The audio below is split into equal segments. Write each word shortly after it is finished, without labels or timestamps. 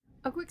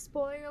A quick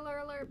spoiler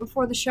alert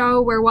before the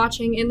show, we're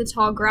watching In the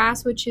Tall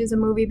Grass, which is a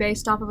movie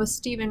based off of a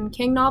Stephen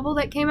King novel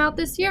that came out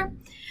this year.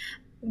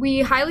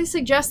 We highly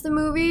suggest the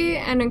movie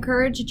and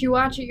encourage that you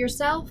watch it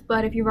yourself,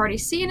 but if you've already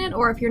seen it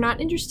or if you're not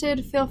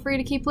interested, feel free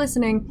to keep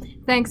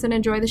listening. Thanks and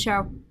enjoy the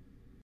show.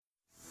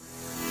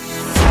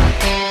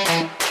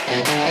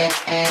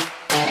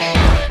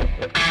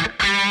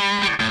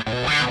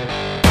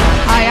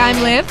 Hi,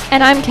 I'm Liv.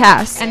 And I'm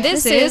Cass. And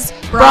this is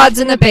Broads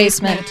in the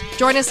Basement.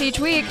 Join us each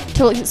week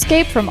to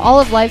escape from all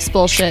of life's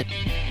bullshit.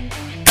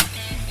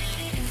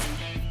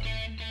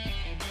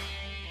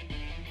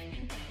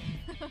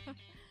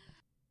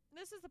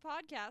 This is the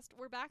podcast.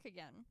 We're back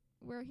again.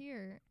 We're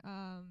here.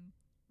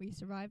 We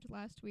survived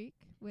last week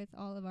with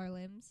all of our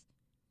limbs.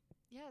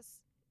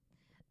 Yes.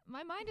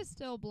 My mind is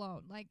still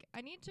blown. Like,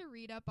 I need to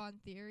read up on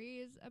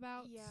theories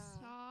about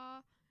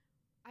Saw.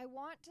 I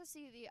want to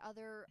see the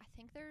other. I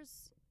think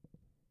there's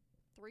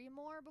 3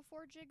 more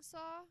before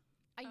Jigsaw.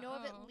 I know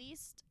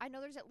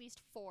there's at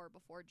least 4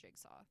 before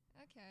Jigsaw.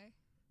 Okay.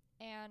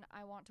 And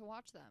I want to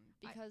watch them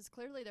because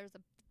clearly there's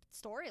a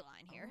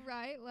storyline here.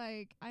 Right.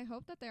 Like, I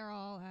hope that they're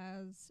all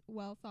as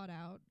well thought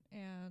out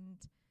and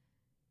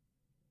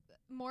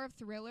more of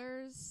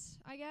thrillers,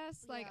 I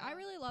guess. Like, I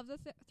really love the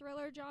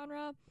thriller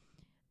genre.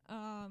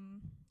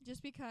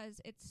 Just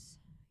because it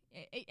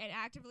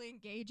actively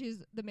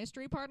engages the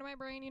mystery part of my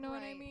brain, you know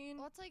what I mean?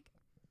 Well, it's like,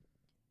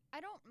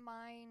 I don't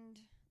mind,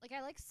 like,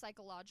 I like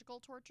psychological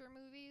torture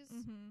movies,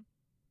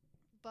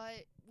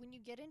 but when you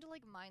get into,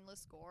 like,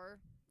 mindless gore,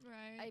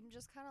 I'm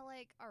just kind of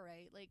like,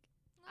 alright, like,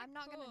 I'm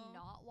not gonna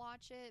not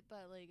watch it,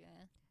 but, like,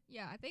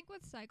 Yeah, I think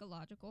with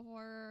psychological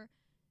horror,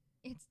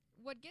 it's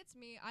what gets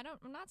me,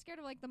 I'm not scared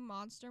of, like, the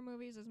monster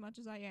movies as much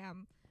as I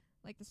am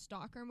like the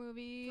stalker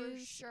movies. For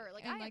sure.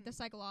 Like, and like the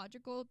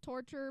psychological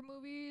torture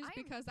movies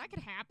because that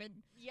could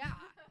happen. Yeah.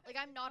 Like,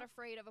 I'm not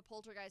afraid of a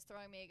poltergeist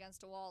throwing me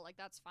against a wall. Like,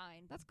 that's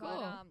fine. That's cool.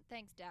 But,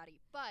 thanks,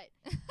 Daddy. But,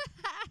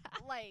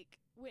 like,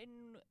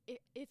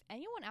 if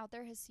anyone out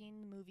there has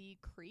seen the movie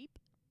Creep.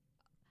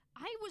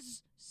 I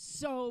was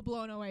so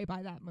blown away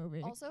by that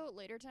movie. Also,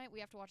 later tonight, we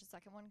have to watch the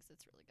second one because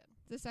it's really good.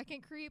 The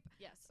second Creep?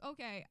 Yes.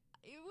 Okay.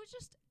 It was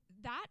just,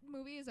 that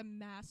movie is a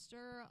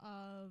master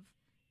of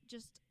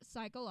just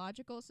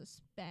psychological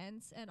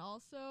suspense, and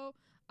also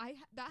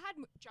that had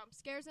jump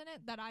scares in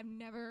it that I've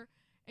never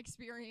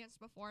experienced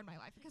before in my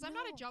life because I'm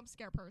not a jump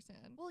scare person.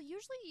 Well,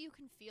 usually you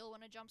can feel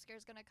when a jump scare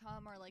is gonna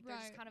come or like they're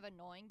just kind of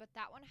annoying, but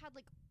that one had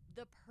like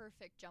the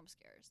perfect jump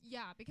scares.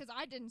 Yeah, because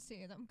I didn't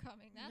see them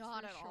coming. That's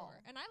not for at sure. all.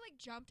 And I like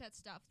jumped at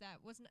stuff that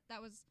was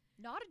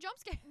not a jump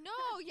scare. No,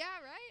 yeah,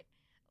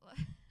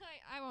 right.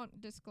 I won't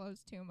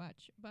disclose too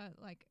much,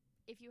 but like.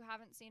 If you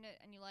haven't seen it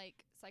and you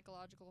like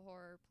psychological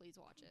horror, please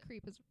watch it.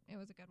 Creep it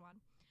was a good one.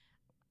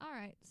 All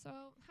right, so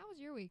how was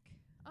your week?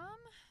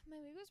 My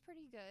week was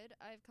pretty good.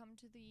 I've come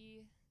to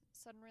the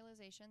sudden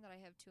realization that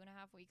I have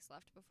 2.5 weeks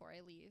left before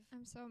I leave.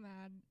 I'm so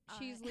mad.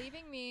 She's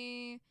leaving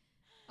me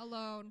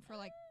alone for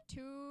like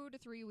 2 to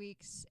 3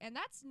 weeks, and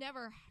that's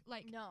never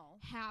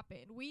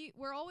happened.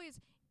 We're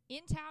always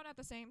in town at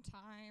the same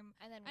time,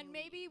 and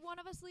maybe one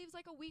of us leaves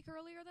like a week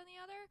earlier than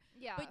the other.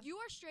 Yeah, but you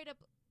are straight up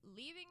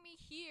leaving me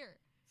here.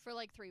 For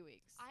like 3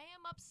 weeks. I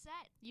am upset.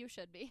 You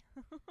should be.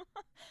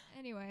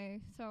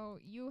 Anyway, so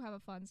you have a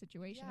fun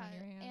situation on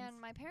your hands.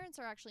 And my parents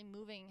are actually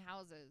moving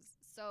houses.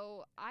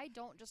 So I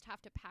don't just have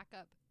to pack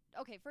up.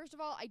 Okay, first of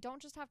all, I don't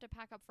just have to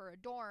pack up for a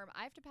dorm.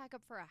 I have to pack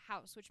up for a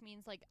house, which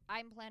means like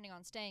I'm planning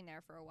on staying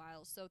there for a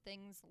while. So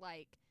things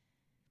like,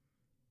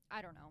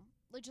 I don't know,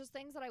 like just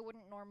things that I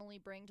wouldn't normally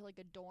bring to like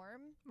a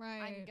dorm.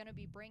 Right. I'm going to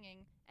be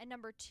bringing. And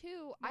number 2,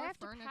 more I have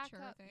to pack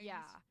up. Things.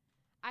 Yeah.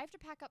 I have to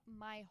pack up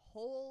my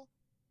whole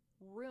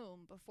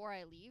room before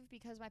I leave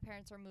because my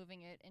parents are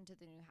moving it into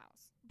the new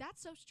house.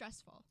 That's so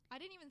stressful. I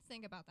didn't even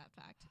think about that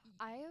fact.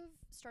 I have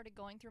started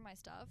going through my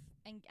stuff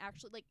and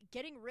actually like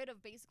getting rid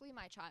of basically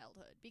my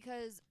childhood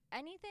because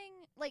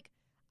anything like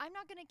I'm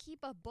not going to keep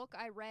a book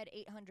I read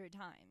 800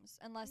 times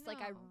unless like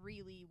I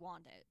really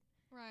want it.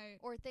 Right.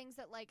 Or things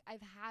that like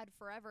I've had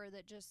forever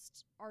that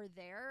just are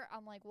there.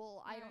 I'm like,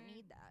 well, I don't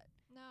need that.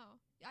 No.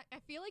 I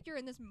feel like you're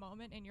in this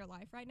moment in your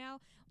life right now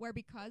where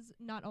because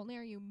not only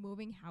are you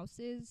moving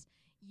houses,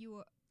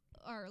 you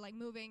are like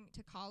moving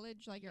to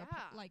college, like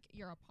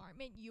your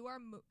apartment, you are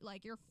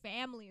like your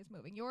family is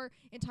moving, your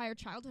entire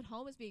childhood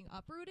home is being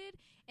uprooted,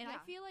 and I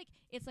feel like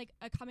it's like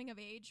a coming of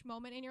age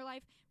moment in your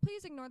life.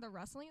 Please ignore the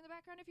rustling in the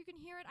background if you can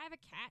hear it. I have a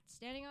cat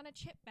standing on a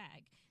chip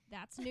bag.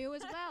 That's new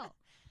as well.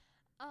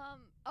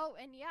 Oh,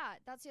 and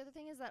that's the other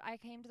thing is that I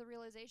came to the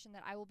realization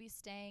that I will be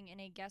staying in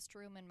a guest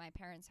room in my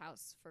parents'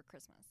 house for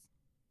Christmas.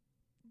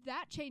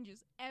 That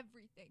changes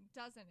everything,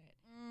 doesn't it?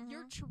 Mm-hmm.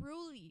 You're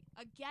truly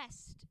a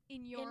guest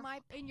in your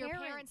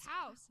parents'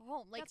 house.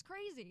 Home. Like, that's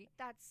crazy.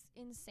 That's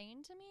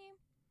insane to me.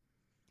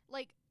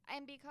 Like,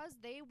 and because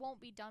they won't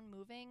be done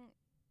moving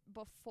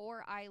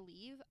before I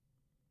leave,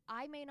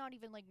 I may not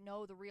even like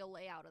know the real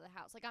layout of the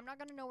house. Like, I'm not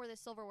gonna know where the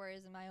silverware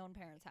is in my own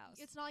parents' house.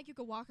 It's not like you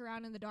could walk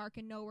around in the dark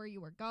and know where you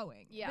were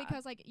going. Yeah.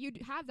 Because like you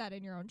have that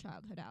in your own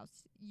childhood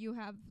house. You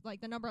have like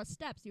the number of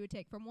steps you would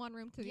take from one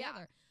room to the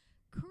other.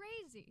 Crazy.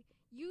 crazy.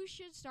 You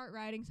should start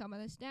writing some of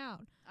this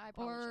down. I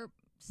probably Or should.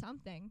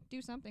 something.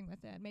 Do something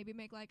with it. Maybe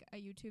make like a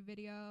YouTube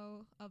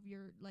video of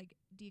your like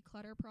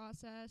declutter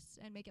process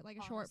and make it like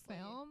a short Honestly.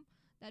 film.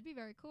 That'd be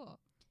very cool.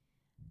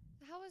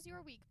 How has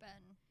your week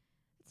been?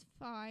 It's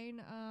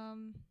fine.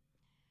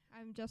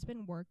 I've just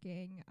been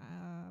working.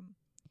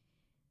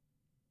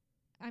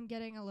 I'm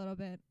getting a little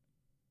bit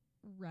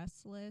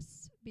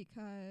restless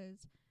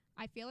because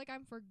I feel like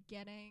I'm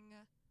forgetting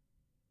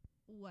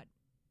what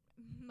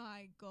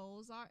my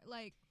goals are.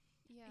 Like,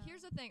 Yeah.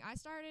 here's the thing. I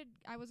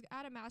was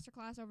at a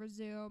masterclass over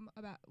Zoom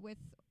with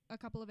a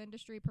couple of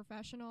industry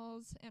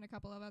professionals and a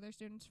couple of other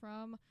students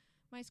from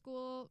my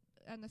school,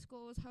 and the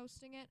school was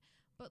hosting it.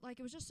 But like,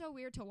 it was just so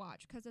weird to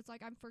watch because it's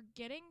like I'm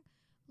forgetting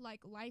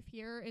like life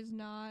here is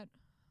not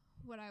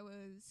what I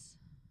was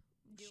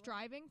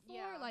striving for.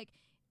 Yeah. Like,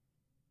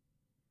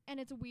 and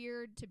it's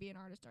weird to be an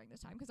artist during this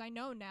time because I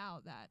know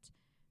now that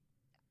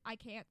I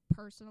can't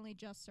personally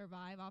just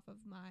survive off of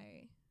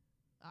my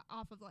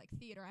off of like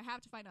theater. I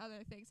have to find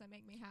other things that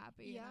make me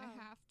happy, and I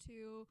Yeah. have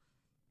to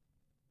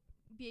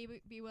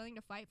be willing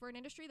to fight for an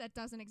industry that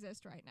doesn't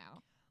exist right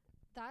now.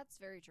 That's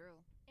very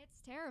true.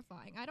 It's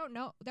terrifying. I don't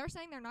know. They're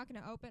saying they're not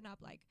going to open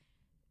up like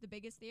the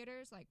biggest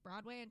theaters like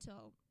Broadway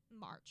until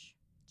March.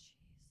 Jeez.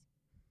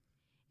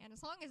 And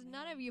as long as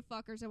none of you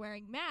fuckers are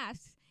wearing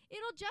masks,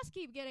 it'll just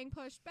keep getting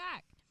pushed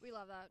back. We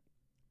love that.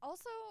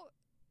 Also,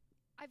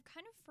 I've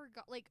kind of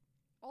forgot, like,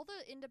 all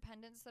the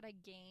independence that I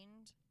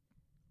gained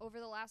over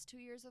the last 2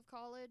 years of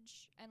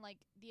college and, like,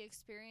 the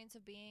experience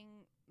of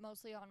being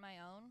mostly on my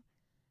own,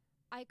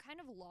 I kind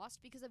of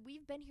lost because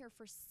we've been here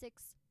for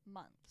 6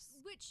 months.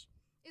 Which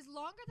is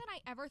longer than I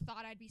ever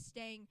thought I'd be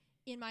staying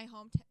in my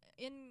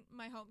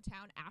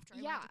hometown after I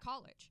Yeah. went to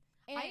college.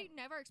 And I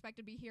never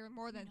expected to be here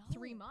more than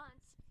 3 No.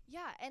 months.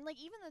 yeah, and, like,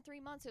 even the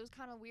 3 months, it was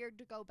kind of weird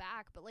to go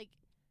back. But, like,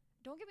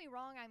 don't get me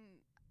wrong,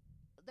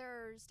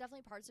 there's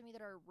definitely parts of me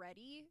that are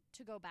ready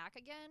to go back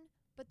again.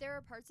 But there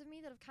are parts of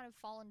me that have kind of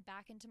fallen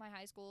back into my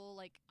high school,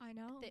 like, I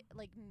know.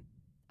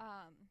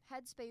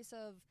 headspace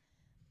of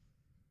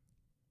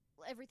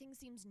everything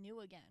seems new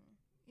again.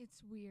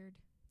 It's weird.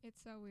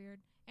 It's so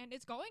weird. And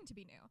it's going to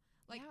be new.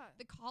 Like, Yeah.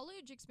 the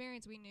college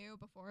experience we knew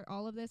before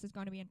all of this is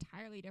going to be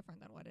entirely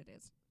different than what it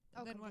is.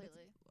 Oh, than what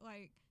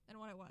completely. than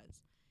what it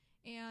was.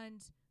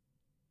 And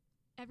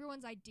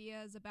everyone's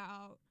ideas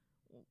about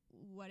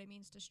what it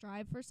means to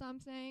strive for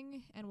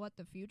something and what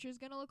the future is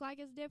going to look like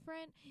is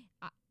different.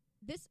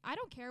 I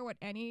don't care what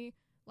any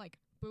like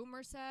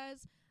boomer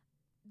says.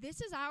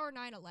 This is our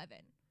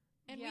 9/11.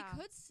 And Yeah.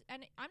 we could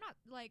and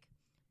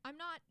I'm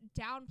not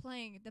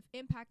downplaying the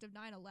impact of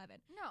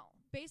 9/11. No.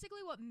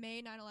 Basically what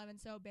made 9/11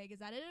 so big is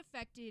that it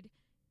affected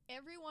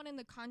everyone in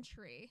the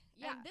country.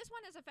 Yeah. And this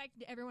one has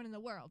affected everyone in the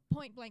world.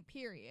 Point blank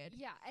period.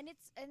 Yeah, and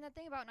the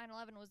thing about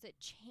 9/11 was it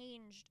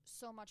changed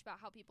so much about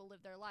how people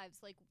live their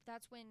lives. Like,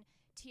 that's when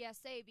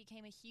TSA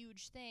became a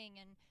huge thing,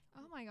 and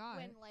Oh my god.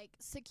 when like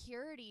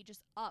security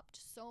just upped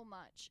so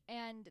much.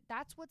 And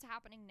that's what's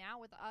happening now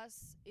with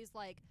us is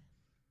like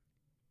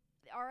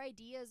our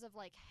ideas of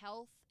like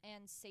health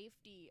and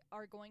safety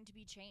are going to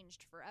be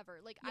changed forever.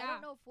 Like, I Yeah.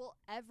 don't know if we'll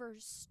ever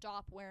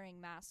stop wearing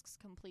masks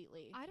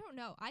completely. I don't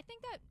know. I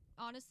think that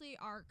honestly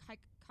our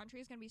country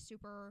is going to be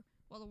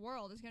the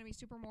world is going to be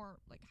super more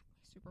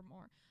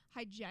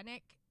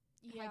hygienic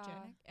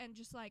and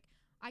just like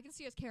I can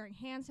see us carrying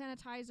hand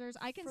sanitizers.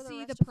 I can For the see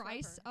rest the of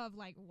price forever. of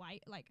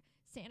like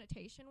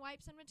sanitation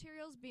wipes and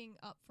materials being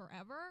up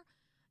forever,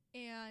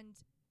 and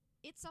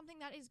it's something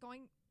that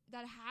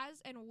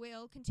has and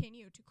will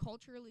continue to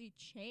culturally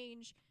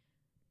change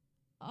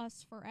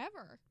us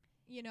forever.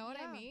 You know what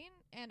I Yeah. mean?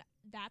 And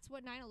that's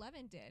what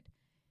 9/11 did.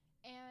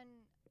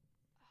 And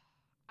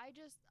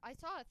I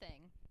saw a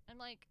thing, and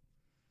like,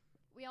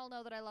 we all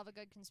know that I love a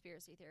good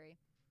conspiracy theory.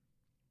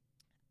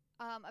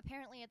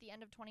 Apparently, at the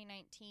end of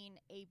 2019,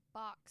 a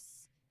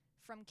box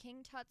from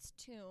King Tut's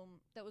tomb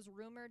that was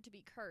rumored to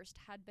be cursed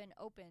had been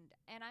opened,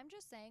 and I'm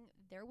just saying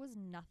there was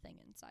nothing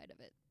inside of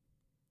it.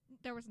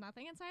 There was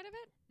nothing inside of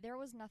it? There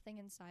was nothing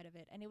inside of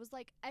it, and it was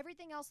like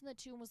everything else in the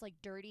tomb was like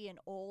dirty and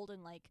old,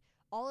 and like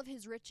all of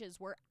his riches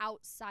were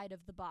outside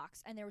of the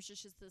box, and there was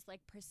just this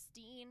like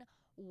pristine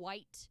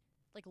white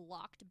like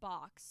locked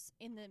box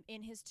in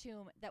his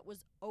tomb that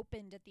was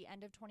opened at the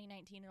end of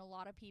 2019, and a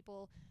lot of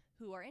people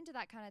who are into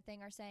that kind of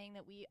thing are saying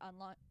that we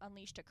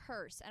unleashed a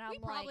curse. And We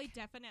I'm probably like,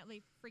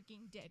 definitely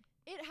freaking did.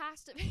 it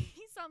has to be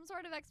some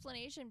sort of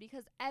explanation,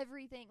 because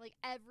everything, like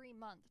every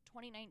month,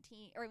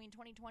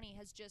 2020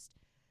 has just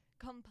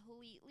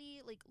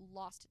completely like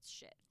lost its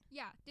shit.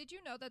 Yeah. Did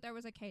you know that there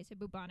was a case of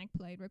bubonic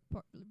plague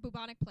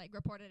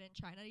reported in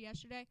China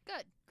yesterday?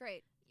 Good,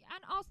 great.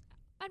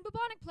 And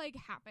bubonic plague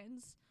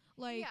happens.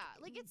 Like, yeah,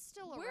 like it's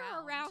still we're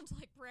around. around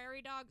like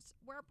prairie dogs.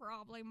 We're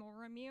probably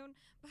more immune,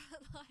 but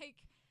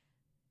like,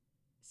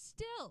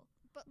 still.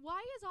 But-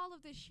 why is all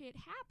of this shit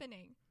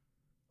happening?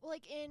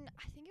 Like in,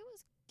 I think it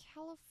was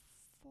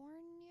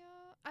California.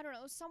 I don't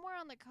know, somewhere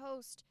on the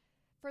coast.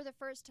 For the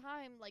first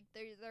time, like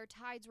their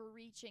tides were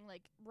reaching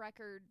like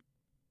record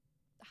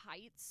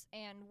heights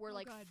and were Oh,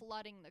 like God.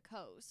 flooding the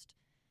coast.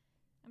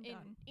 I'm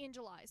done. in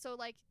July. So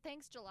like,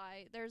 thanks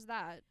July. There's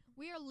that.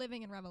 We are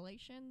living in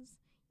Revelations.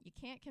 You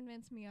can't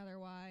convince me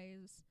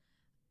otherwise.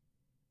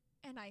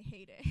 And I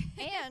hate it.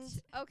 And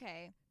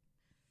okay,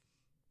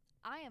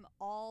 I am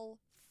all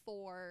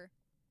for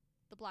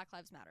the Black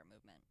Lives Matter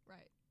movement.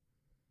 Right.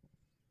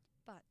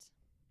 But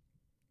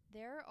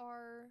there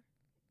are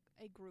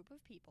a group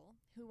of people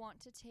who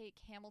want to take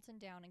Hamilton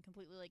down and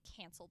completely like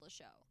cancel the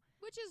show.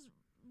 Which is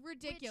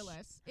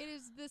ridiculous. It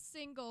is the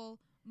single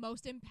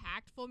most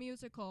impactful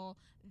musical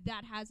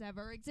that has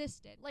ever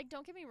existed. Like,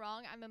 don't get me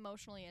wrong, I'm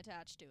emotionally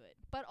attached to it.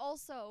 But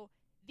also,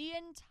 the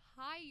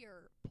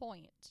entire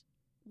point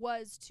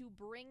was to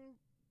bring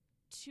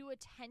to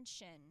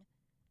attention,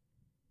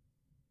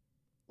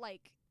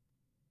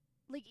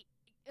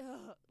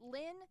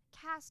 Lynn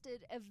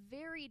casted a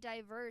very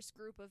diverse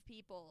group of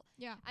people.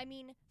 Yeah. I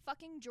mean,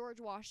 fucking George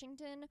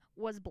Washington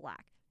was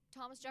black.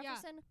 Thomas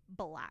Jefferson,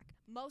 black.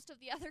 Most of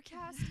the other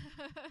cast,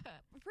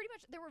 pretty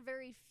much, there were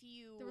very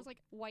few there was like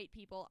white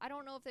people. I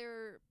don't know if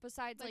there,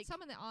 besides like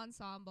some in the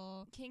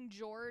ensemble. King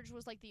George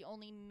was like the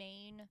only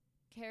main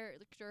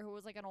character who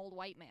was like an old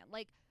white man.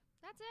 Like,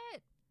 that's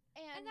it.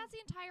 And that's the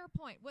entire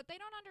point. What they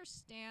don't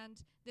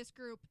understand, this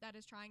group that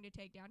is trying to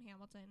take down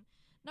Hamilton,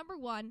 number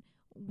one,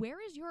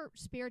 where is your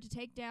spirit to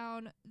take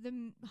down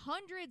the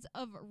hundreds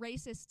of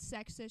racist,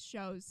 sexist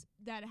shows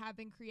that have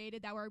been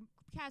created that were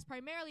cast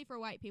primarily for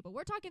white people?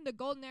 We're talking the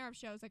golden era of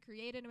shows that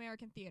created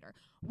American theater.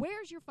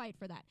 Where's your fight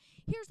for that?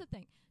 Here's the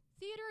thing.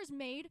 Theater is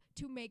made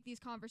to make these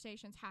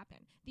conversations happen.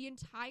 The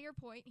entire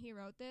point he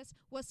wrote this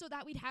was so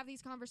that we'd have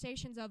these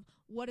conversations of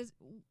what is,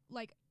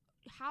 like,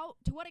 how,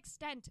 to what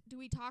extent do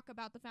we talk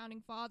about the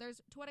founding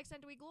fathers? To what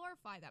extent do we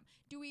glorify them?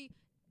 Do we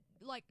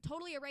like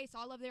totally erase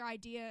all of their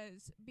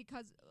ideas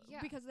because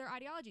of their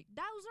ideology?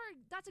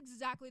 That's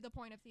exactly the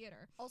point of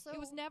theater. Also, it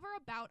was never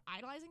about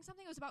idolizing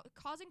something. It was about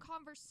causing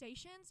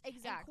conversations and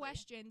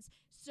questions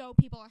so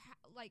people are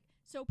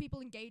so people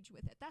engage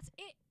with it. That's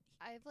it.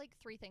 I have like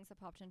 3 things that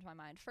popped into my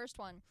mind. First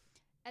one,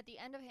 at the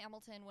end of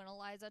Hamilton, when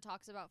Eliza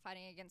talks about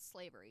fighting against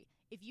slavery,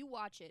 if you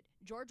watch it,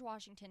 George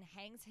Washington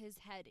hangs his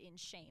head in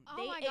shame. Oh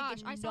they my gosh,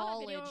 I saw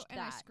that video and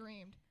I that.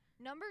 screamed.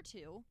 Number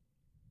 2,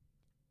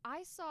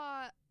 I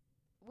saw,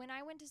 when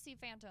I went to see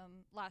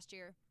Phantom last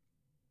year,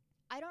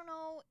 I don't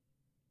know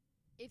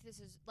if this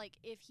is, like,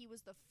 if he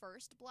was the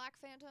first Black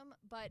Phantom,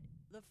 but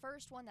the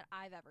first one that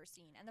I've ever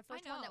seen, and the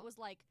first one that was,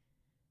 like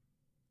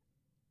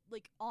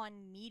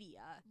on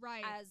media.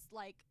 Right. As,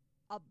 like,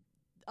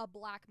 a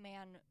black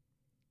man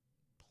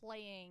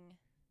playing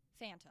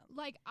Phantom.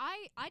 Like,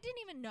 I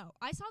didn't even know.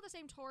 I saw the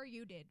same tour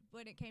you did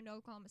when it came to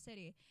Oklahoma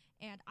City,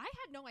 and I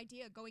had no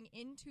idea going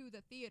into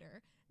the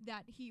theater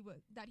that he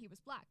was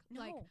black.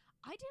 No. Like,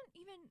 I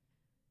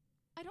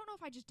don't know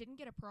if I just didn't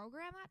get a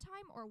program that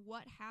time or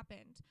what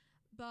happened,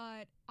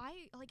 but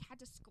I had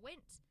to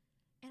squint,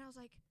 and I was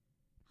like,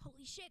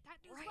 holy shit,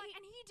 that dude's black,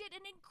 and he did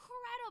an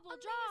incredible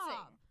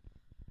job.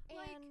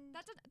 And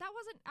that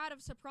wasn't out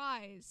of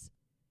surprise.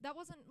 That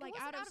wasn't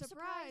out of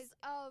surprise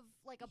of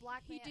like a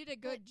black man. He did a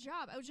good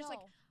job. I was just like,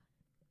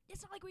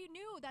 it's not like we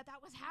knew that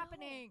was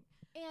happening.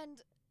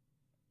 And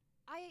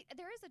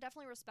there is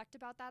definitely respect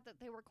about that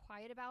they were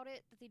quiet about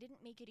it, that they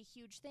didn't make it a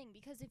huge thing,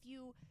 because if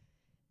you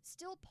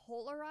still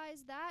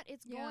polarize that,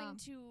 it's going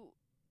to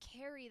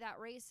carry that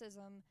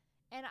racism.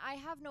 And I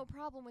have no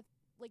problem with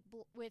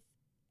with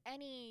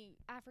any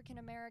African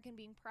American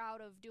being proud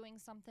of doing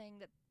something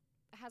that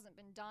hasn't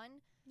been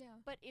done. Yeah.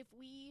 But if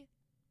we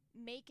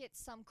make it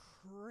some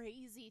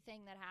crazy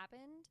thing that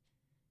happened,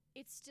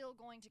 it's still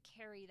going to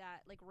carry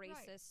that like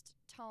racist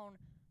tone.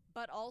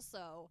 But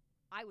also,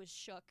 I was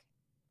shook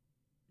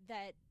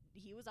that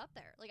he was up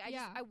there. Like,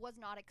 I was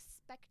not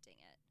expecting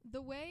it.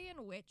 The way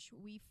in which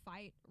we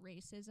fight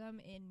racism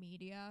in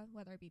media,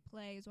 whether it be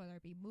plays, whether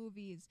it be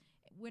movies,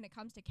 when it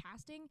comes to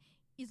casting,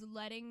 is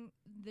letting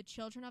the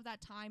children of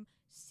that time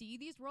see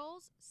these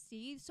roles,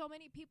 see so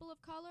many people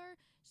of color,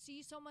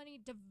 see so many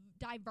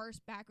diverse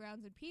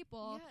backgrounds and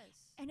people,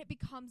 and it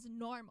becomes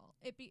normal.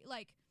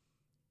 I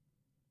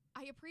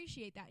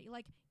appreciate that.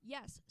 Like,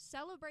 yes,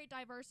 celebrate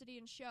diversity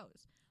in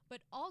shows,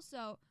 but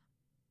also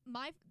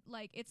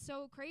it's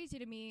so crazy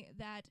to me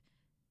that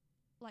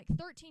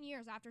 13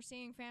 years after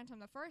seeing Phantom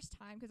the first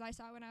time, because I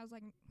saw it when I was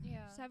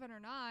 7 or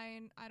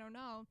 9, I don't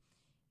know,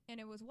 and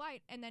it was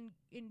white, and then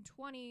in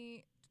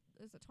 2020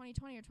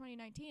 or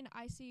 2019,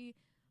 I see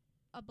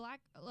a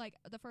black,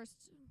 the first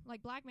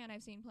black man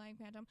I've seen playing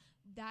Phantom.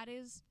 That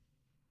is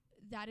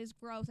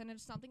growth, and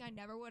it's something I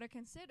never would have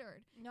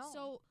considered. No.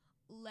 So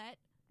let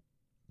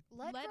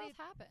growth it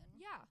happen.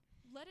 Yeah,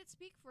 let it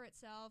speak for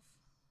itself,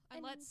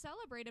 and let's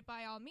celebrate it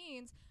by all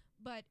means.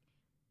 But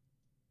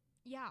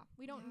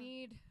we don't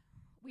need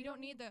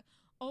the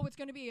it's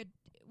going to be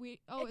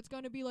it's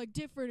going to be like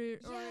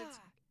different or it's.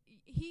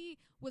 He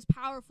was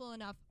powerful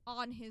enough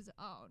on his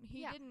own.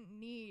 I didn't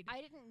need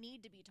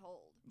to be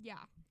told.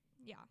 Yeah.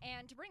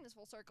 And to bring this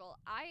full circle,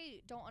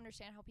 I don't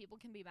understand how people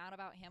can be mad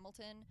about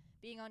Hamilton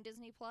being on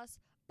Disney Plus,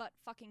 but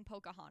fucking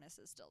Pocahontas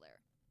is still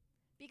there.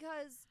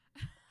 Because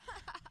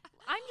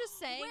I'm just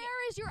saying.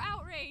 Where is your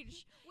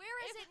outrage? Where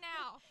is it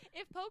now?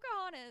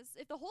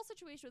 If the whole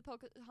situation with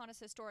Pocahontas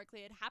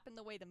historically had happened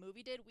the way the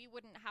movie did, we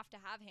wouldn't have to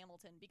have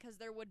Hamilton because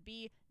there would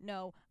be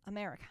no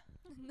America.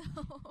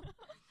 No.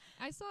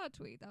 I saw a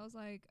tweet that was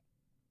like,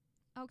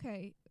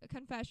 okay,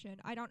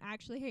 confession, I don't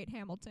actually hate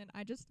Hamilton.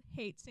 I just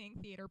hate seeing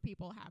theater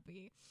people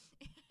happy.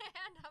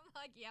 And I'm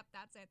like, yep,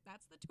 that's it.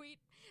 That's the tweet.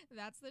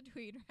 That's the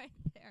tweet right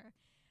there.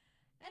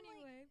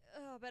 Anyway.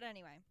 But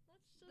anyway,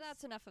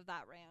 that's enough of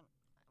that rant.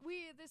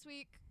 This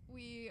week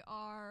we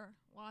are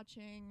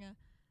watching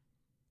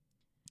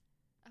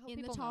I hope In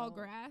the people Tall know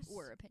Grass.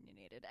 We're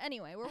opinionated.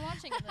 Anyway, we're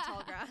watching In the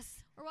Tall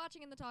Grass. We're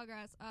watching In the Tall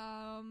Grass.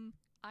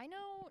 I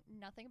know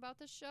nothing about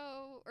this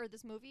show or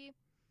this movie.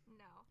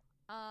 No.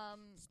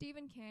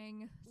 Stephen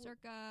King,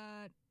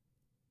 circa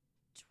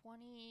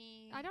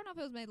 20. I don't know if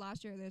it was made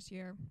last year or this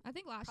year. I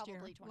think last year.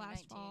 Probably 2019.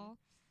 Last fall.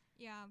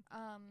 Yeah.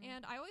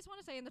 And I always want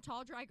to say In the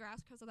Tall Dry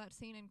Grass because of that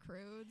scene in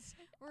Croods.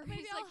 Where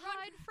maybe he's I'll like,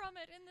 hide from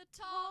it in the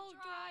tall,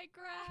 dry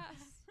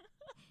grass.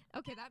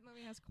 Okay, that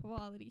movie has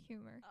quality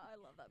humor. I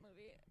love that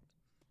movie.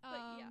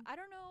 But yeah, I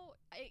don't know.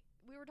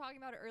 We were talking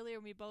about it earlier,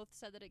 and we both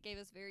said that it gave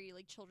us very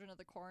like Children of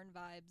the Corn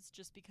vibes,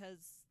 just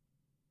because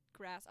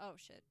grass. Oh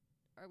shit,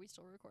 are we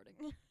still recording?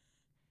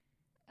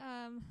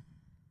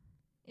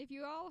 If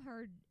you all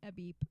heard a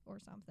beep or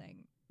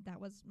something,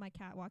 that was my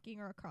cat walking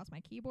across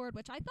my keyboard,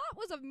 which I thought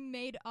was a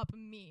made-up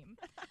meme.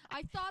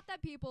 I thought that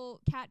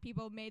cat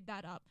people made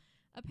that up.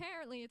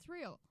 Apparently, it's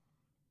real.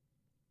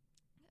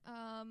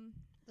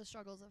 The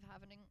struggles of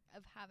having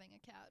a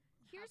cat.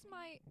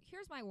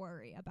 Here's my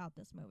worry about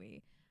this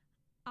movie.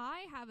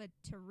 I have a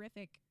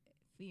terrific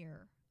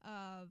fear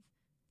of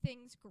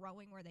things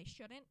growing where they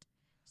shouldn't.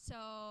 So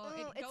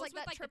it it's goes like with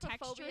that like the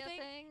texture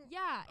thing.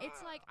 Yeah,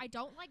 it's like I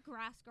don't like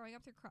grass growing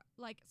up through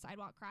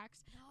sidewalk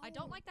cracks. No. I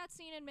don't like that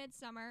scene in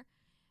Midsummer.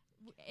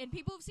 And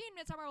people who've seen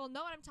Midsummer will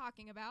know what I'm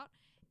talking about.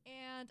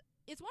 And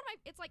it's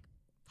like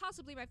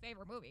possibly my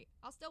favorite movie.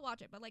 I'll still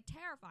watch it, but like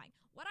terrifying.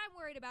 What I'm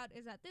worried about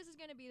is that this is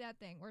going to be that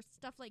thing where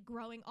stuff like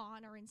growing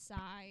on or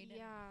inside.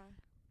 Yeah.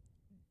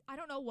 I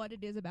don't know what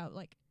it is about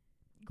like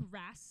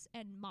grass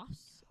and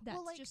moss that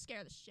just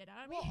scare the shit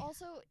out of me. Well,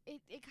 also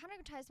it kind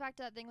of ties back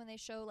to that thing when they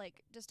show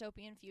like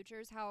dystopian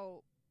futures,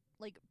 how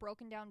like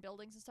broken down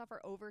buildings and stuff are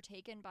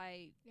overtaken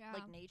by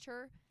like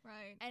nature,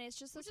 right? And it's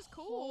just which is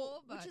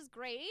cool, which is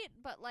great,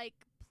 but like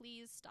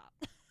please stop.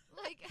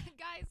 Like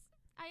guys,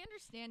 I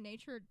understand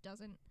nature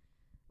doesn't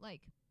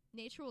like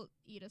nature will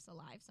eat us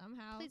alive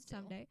somehow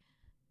someday.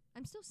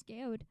 I'm still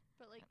scared.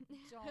 But like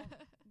don't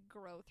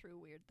grow through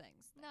weird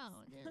things.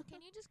 No,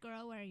 can you just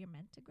grow where you're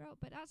meant to grow?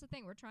 But that's the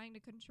thing, we're trying to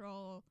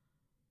control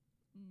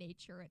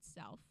nature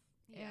itself.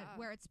 Yeah. And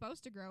where it's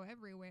supposed to grow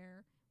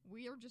everywhere,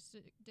 we are just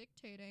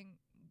dictating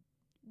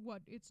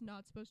what it's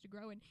not supposed to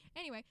grow in.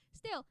 Anyway,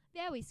 still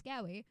very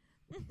scary.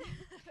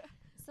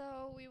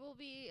 So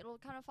it'll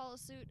kind of follow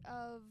suit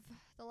of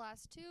the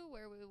last two,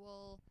 where we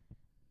will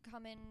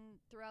come in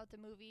throughout the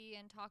movie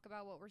and talk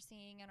about what we're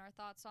seeing and our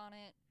thoughts on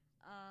it.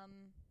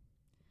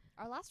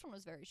 Our last one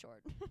was very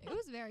short. It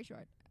was very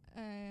short.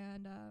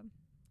 And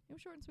it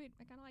was short and sweet.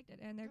 I kind of liked it.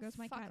 And there goes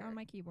my cat on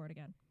my keyboard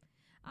again.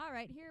 All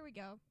right, here we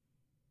go.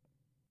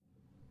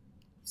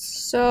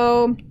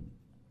 So,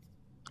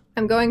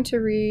 I'm going to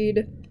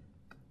read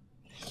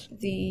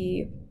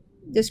the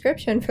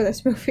description for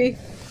this movie.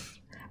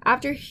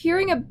 After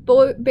hearing a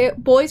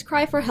boy's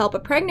cry for help, a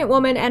pregnant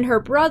woman and her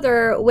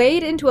brother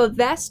wade into a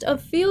vest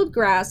of field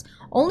grass,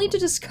 only to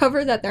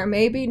discover that there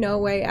may be no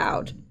way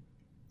out.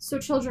 So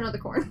Children of the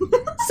Corn.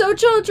 So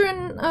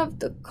Children of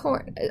the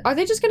Corn. Are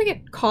they just going to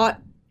get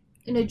caught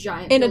in a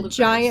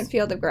giant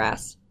field of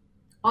grass?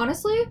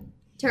 Honestly,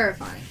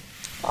 terrifying.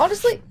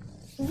 Honestly,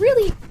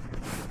 really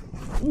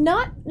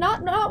not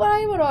what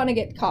I would want to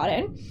get caught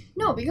in.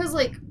 No, because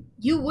like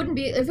you wouldn't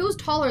be, if it was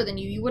taller than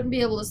you wouldn't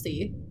be able to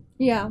see.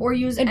 Yeah. Or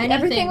use anything.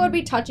 Everything would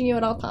be touching you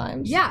at all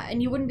times. Yeah,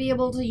 and you wouldn't be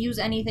able to use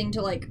anything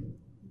to like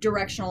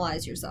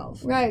directionalize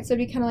yourself. Right, so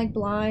it'd be kind of like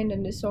blind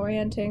and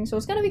disorienting. So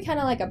it's going to be kind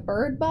of like a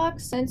Bird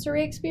Box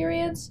sensory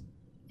experience.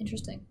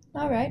 Interesting.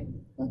 All right,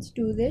 let's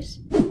do this.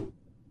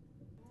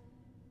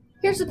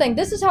 Here's the thing.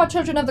 This is how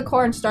Children of the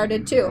Corn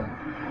started, too.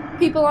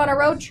 People on a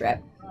road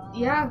trip.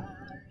 Yeah.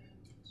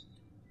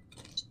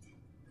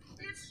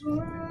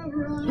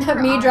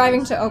 Me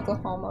driving to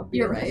Oklahoma.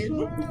 You're right.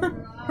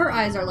 Her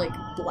eyes are like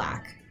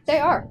black. They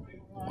are.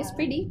 It's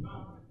pretty.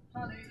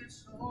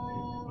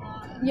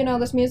 You know,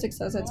 this music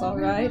says it's all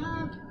right.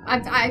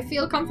 I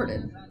feel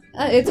comforted.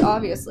 It's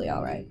obviously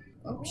all right.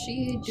 Oh,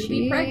 she do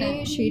be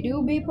pregnant. She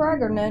do be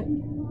pregnant.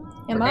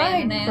 Am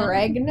I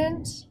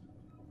pregnant?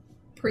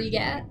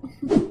 Pregat.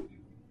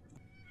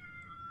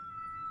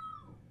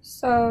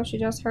 So she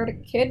just heard a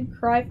kid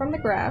cry from the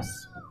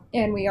grass,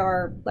 and we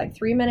are like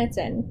 3 minutes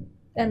in,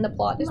 and the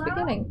plot is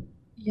beginning.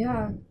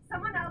 Yeah.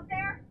 Someone out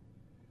there?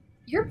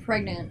 You're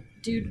pregnant.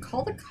 Dude,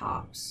 call the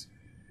cops.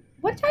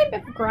 What type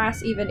of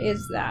grass even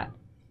is that?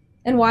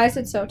 And why is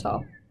it so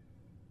tall?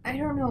 I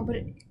don't know, but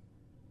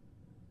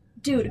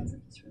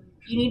dude,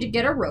 You need to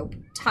get a rope,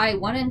 tie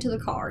one end to the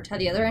car, tie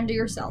the other end to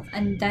yourself,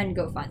 and then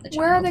go find the child.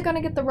 Where are they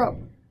gonna get the rope?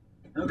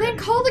 Then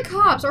call the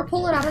cops or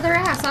pull it out of their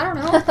ass. I don't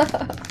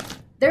know.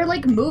 They're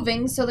like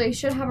moving, so they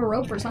should have a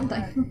rope or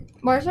something.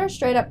 Where's our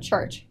straight up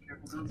church?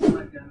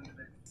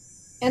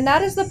 And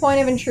that is the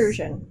point of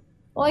intrusion.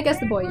 Well, I guess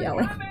the boy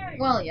yelling.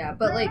 Well, yeah,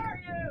 but like,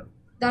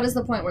 that is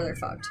the point where they're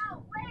fucked.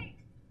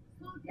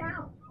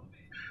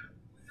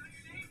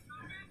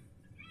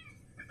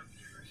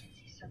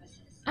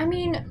 I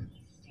mean,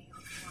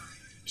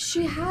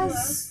 she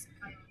has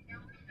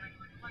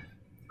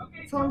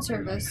phone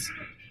service.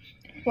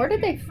 Where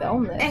did they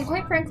film this? And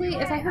quite frankly,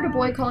 if I heard a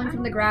boy calling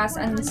from the grass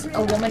and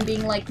a woman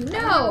being like,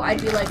 no,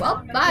 I'd be like,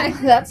 well, bye.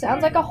 That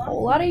sounds like a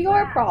whole lot of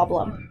your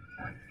problem.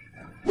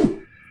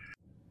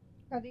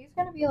 Are these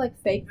gonna be like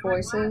fake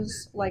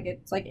voices? Like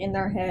it's like in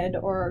their head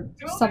or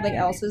something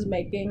else is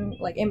making,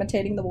 like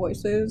imitating the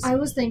voices? I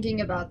was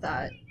thinking about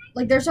that.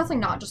 Like, there's definitely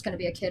not just gonna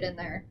be a kid in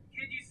there.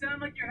 Kid, you sound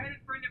like you're headed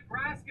for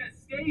Nebraska.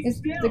 Stay Is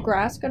still. the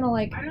grass gonna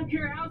like I don't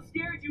care how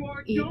scared you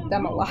are. eat Don't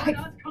them move, alive? let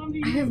us come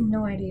to I you. have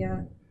no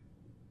idea.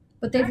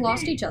 But they've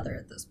lost each other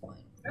at this point.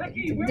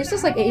 Becky, where This the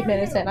is like hell 8 are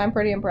minutes you? in. I'm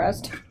pretty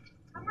impressed.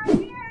 I'm right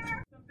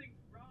here. Something's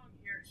wrong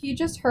here. He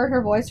just heard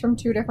her voice from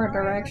 2 different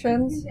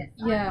directions.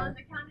 Yeah.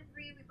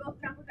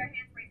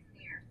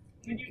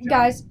 Can you jump?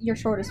 Guys, you're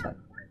short as fuck.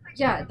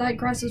 Yeah, that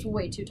grass is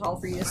way too tall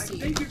for you to I see.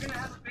 think you're gonna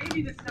have a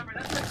baby this summer.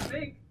 That's what I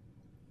think.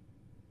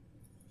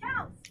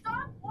 Cal,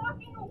 stop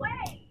walking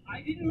away!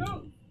 I didn't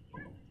move.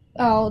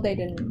 Oh, they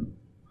didn't.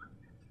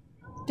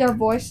 Their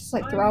voice is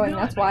like throwing. I'm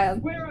not. That's I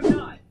wild. swear I'm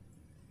not.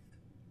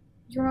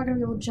 You're not gonna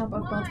be able to jump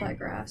above that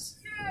grass.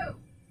 2,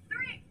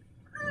 3.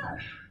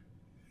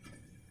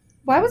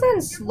 Why was that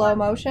in slow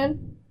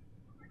motion?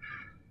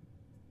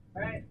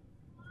 All right.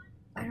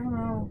 I don't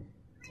know.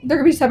 They're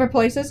gonna be separate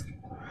places.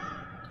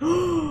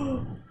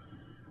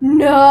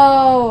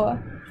 No!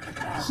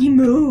 He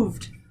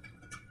moved.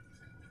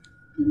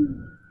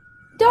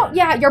 Don't.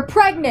 Yeah, you're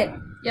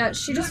pregnant. Yeah,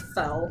 she just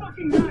fell.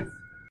 Fucking nuts.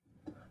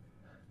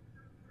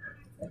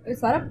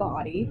 Is that a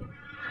body?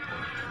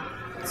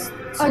 Sort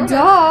A of.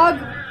 dog.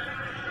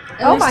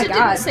 At Oh least my it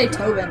God. didn't say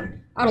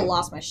Tobin. I'd have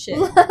lost my shit.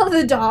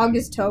 The dog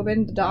is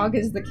Tobin. The dog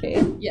is the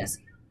kid. Yes.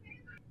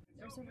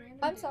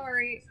 I'm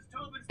sorry.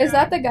 Tobin's Is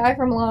dad. that the guy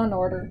from Law and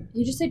Order?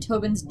 You just say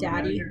Tobin's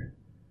daddy.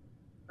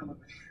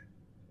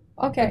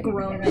 Okay. A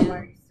grown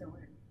man.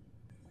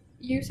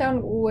 You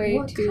sound way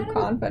What too kind of-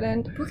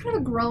 confident. What kind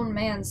of a grown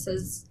man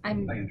says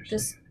I'm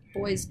this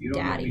boy's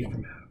daddy?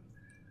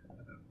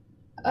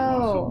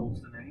 Oh.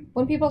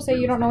 When people say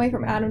you don't know me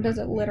from Adam, does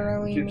it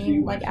literally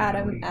mean like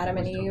Adam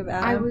and Eve?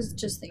 Adam? I was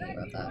just thinking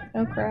about that.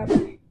 Oh crap.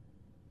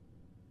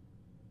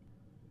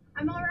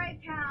 I'm alright,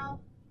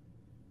 Cal.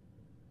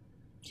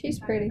 She's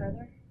pretty.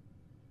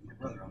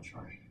 Brother, I'll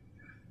try.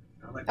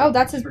 Oh,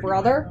 that's his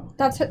brother?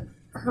 That's it.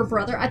 Her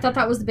brother? I thought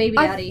that was the baby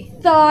I daddy.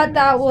 thought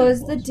that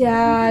was the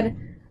dad.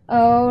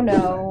 Oh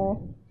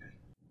no.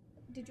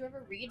 Did you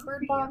ever read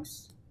Bird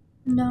Box?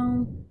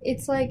 No.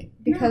 It's like,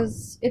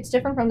 because it's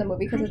different from the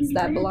movie because it's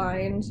that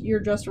blind. You're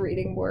just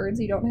reading words.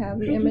 You don't have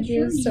the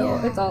images, so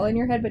Yeah. it's all in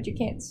your head, but you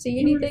can't see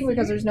anything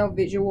because there's no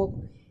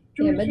visual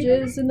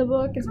images in the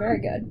book. It's very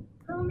good.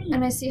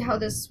 And I see how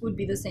this would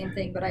be the same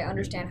thing, but I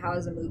understand how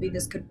as a movie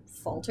this could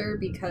falter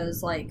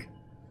because, like,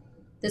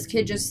 this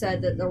kid just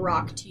said that the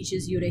rock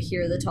teaches you to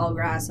hear the tall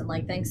grass, and,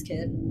 like, thanks,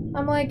 kid.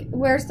 I'm like,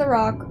 where's the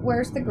rock?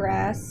 Where's the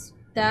grass?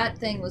 That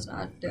thing was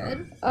not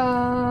dead.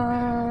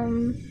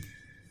 Also,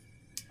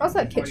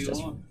 that kid's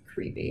just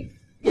creepy.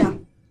 Yeah.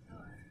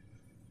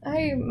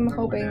 I'm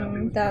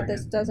hoping that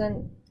this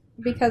doesn't,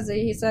 because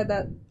he said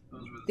that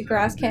the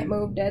grass can't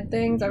move dead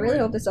things. I really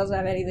hope this doesn't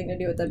have anything to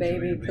do with the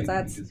baby, because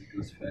that's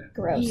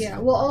gross. Yeah,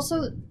 well,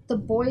 also, the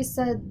boy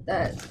said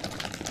that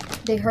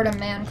they heard a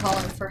man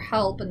calling for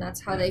help, and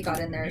that's how they got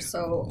in there,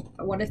 so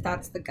I wonder if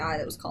that's the guy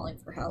that was calling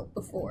for help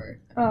before,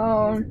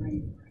 Oh,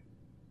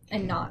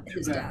 and not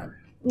his dad.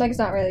 like it's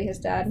not really his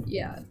dad.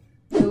 Yeah.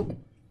 Nope.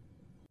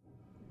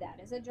 That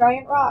is a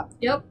giant rock.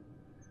 Yep.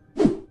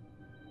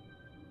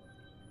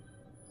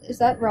 Is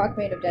that rock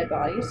made of dead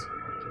bodies?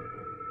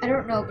 I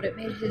don't know, but it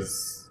made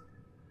his,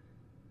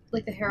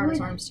 like, the hair on his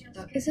arms stand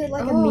up. Is it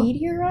like Oh. a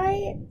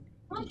meteorite?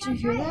 Did you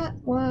hear that?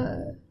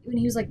 What? When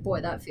he was like,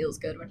 boy, that feels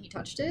good when he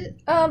touched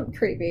it.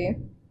 Creepy.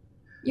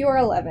 You are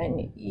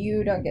 11.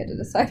 You don't get to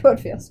decide what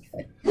feels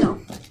good.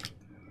 No.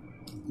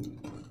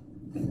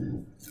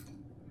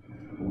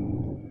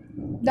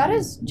 That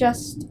is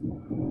just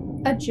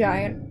a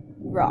giant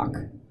rock.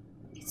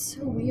 It's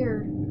so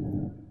weird.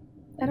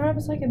 I don't know if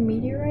it's like a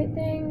meteorite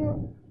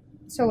thing.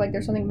 So like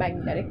there's something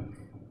magnetic.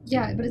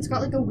 Yeah, but it's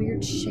got like a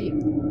weird shape.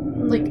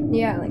 Like,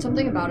 Yeah, like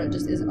something about it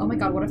just is, oh my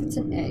god, what if it's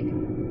an egg?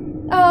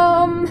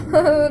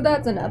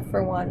 that's enough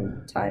for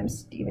one time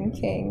Stephen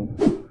King.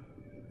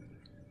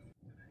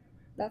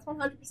 That's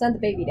 100% the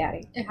baby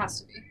daddy. It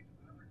has to be.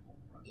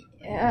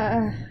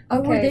 Yeah.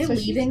 Oh, were they so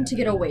she's- leaving to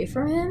get away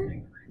from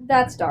him?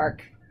 That's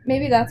dark.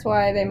 Maybe that's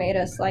why they made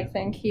us like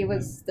think he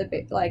was the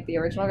the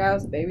original guy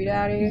was the baby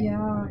daddy.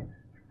 Yeah.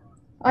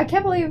 I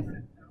can't believe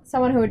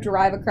someone who would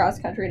drive across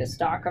country to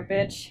stalk a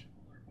bitch.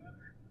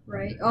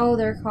 Right. Oh,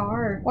 their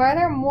car. Why are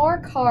there more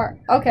cars?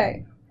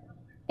 Okay.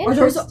 Are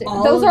those Interesting.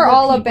 all Those of are the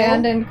all people?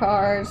 abandoned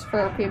cars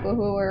for people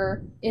who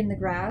were... In the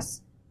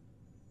grass.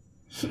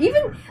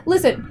 Even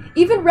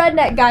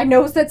Redneck Guy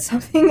knows that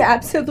something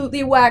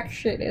absolutely whack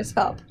shit is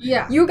up.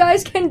 Yeah. You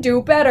guys can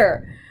do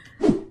better.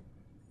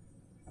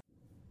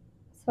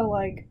 So,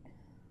 like,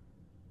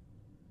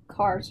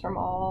 cars from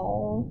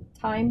all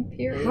time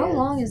periods. How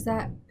long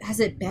has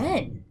it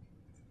been?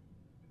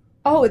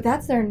 Oh,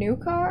 that's their new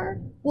car?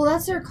 Well,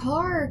 that's their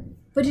car.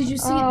 But did you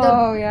see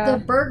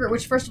the burger?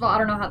 Which, first of all, I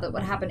don't know how that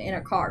would happen in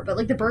a car. But,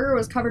 like, the burger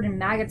was covered in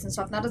maggots and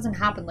stuff. And that doesn't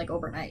happen, like,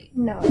 overnight.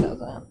 No, it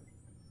doesn't.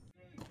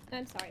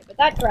 I'm sorry, but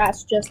that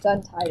grass just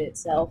untied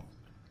itself.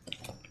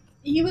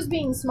 He was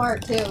being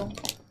smart, too.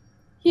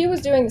 He was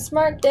doing the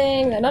smart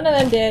thing that none of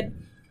them did.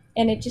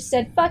 And it just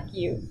said, fuck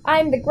you.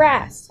 I'm the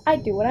grass. I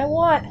do what I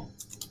want.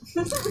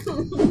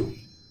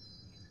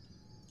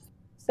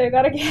 So you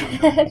gotta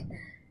get...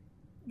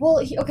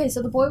 Well,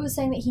 so the boy was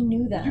saying that he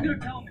knew You them. gotta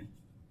tell me.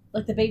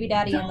 Like the baby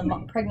daddy and the Tell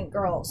me. pregnant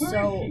girl. Where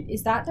So, is she?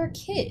 is that their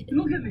kid?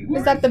 Look at me.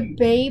 Is that the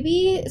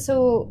baby?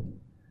 So,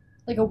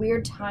 Like a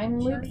weird time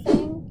loop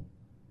thing?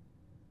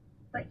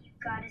 But you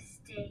gotta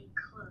stay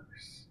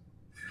close.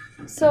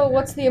 so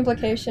what's the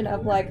implication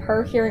of, like,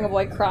 her hearing a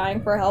boy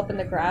crying for help in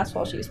the grass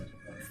while she's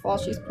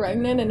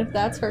pregnant, and if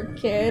that's her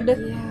kid,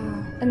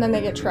 Yeah. and then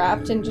they get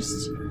trapped in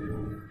just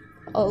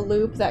a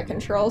loop that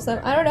controls them?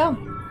 I don't know.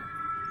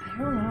 I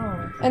don't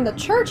know. And the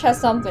church has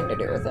something to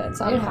do with it It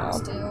somehow.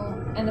 has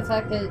to. And the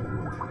fact that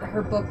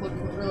her book looked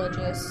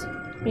religious.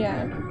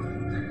 Yeah.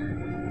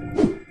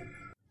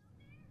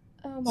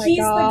 Oh my He's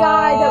god. the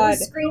guy that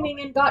was screaming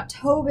and got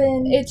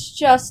Tobin. It's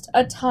just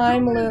a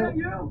time Is loop. that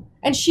you?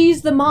 And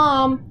she's the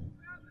mom.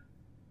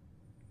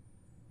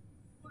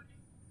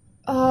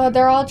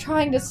 They're all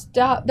trying to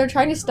stop. They're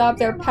trying to stop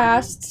their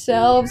past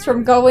selves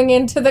from going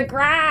into the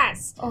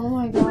grass. Oh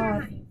my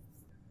god.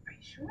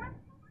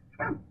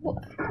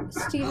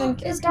 Stephen,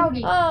 His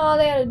doggy. oh,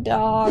 they had a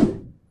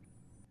dog.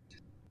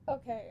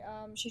 Okay,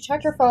 she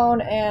checked her phone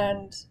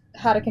and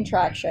had a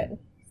contraction.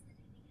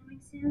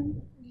 Coming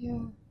soon? Yeah.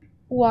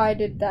 Why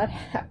did that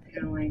happen?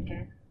 You don't like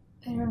it?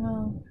 I don't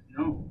know.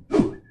 No.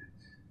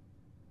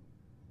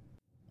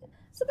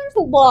 So there's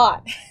a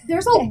lot.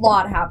 There's a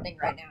lot happening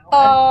right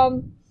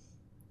now.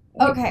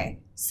 Okay,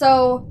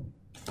 so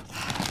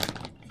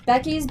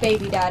Becky's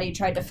baby daddy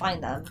tried to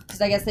find them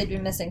because I guess they'd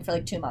been missing for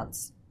like 2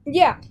 months.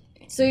 Yeah.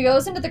 So he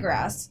goes into the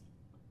grass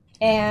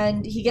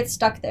and he gets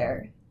stuck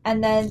there.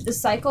 And then the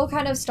cycle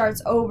kind of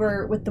starts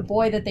over with the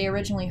boy that they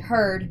originally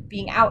heard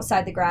being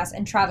outside the grass,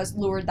 and Travis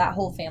lured that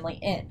whole family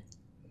in.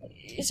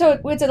 So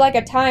it's like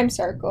a time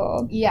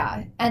circle.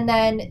 Yeah, and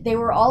then they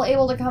were all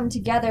able to come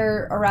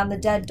together around the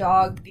dead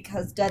dog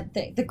because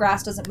the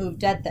grass doesn't move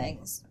dead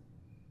things.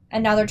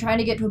 And now they're trying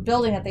to get to a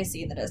building that they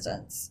see in the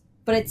distance.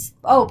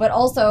 But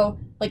also,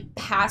 like,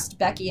 past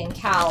Becky and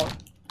Cal,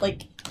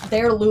 like,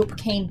 their loop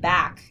came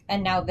back,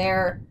 and now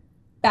they're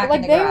back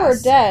in the grass. Like, they were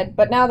dead,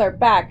 but now they're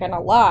back and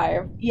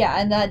alive. Yeah,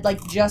 and that,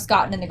 like, just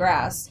gotten in the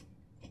grass.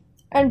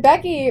 And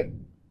Becky,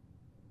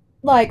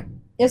 like,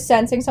 is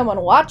sensing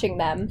someone watching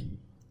them.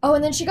 Oh,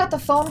 and then she got the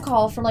phone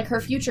call from, like, her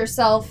future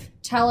self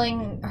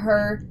telling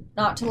her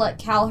not to let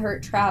Cal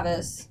hurt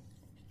Travis.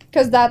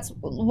 Because that's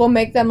will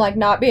make them, like,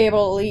 not be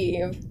able to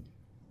leave.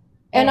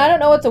 And I don't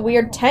know what the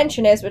weird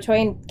tension is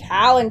between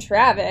Cal and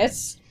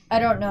Travis. I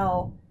don't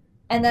know.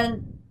 And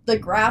then the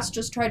grass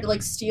just tried to,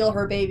 like, steal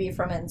her baby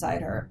from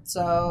inside her.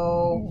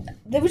 So...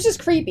 It was just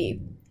creepy.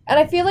 And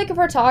I feel like if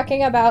we're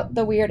talking about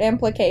the weird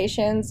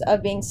implications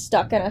of being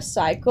stuck in a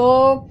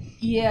cycle,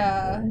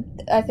 yeah.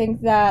 I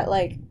think that,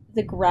 like,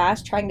 the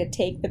grass trying to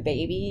take the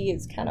baby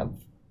is kind of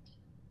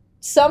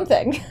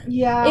something.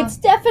 Yeah. It's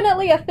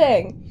definitely a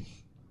thing.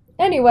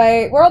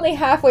 Anyway, we're only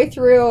halfway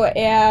through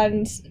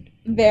and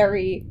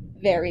very,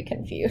 very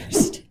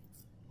confused.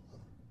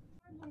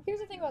 Here's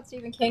the thing about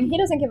Stephen King. He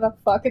doesn't give a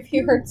fuck if he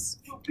hurts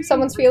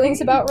someone's feelings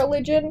about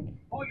religion.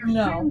 All your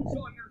No. sins,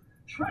 all your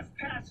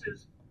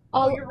trespasses,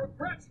 All- all your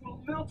regrets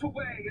will melt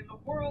away, and the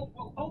world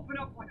will open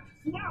up like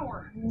a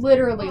flower.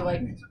 Literally,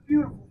 like... It's a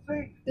beautiful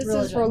thing. This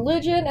is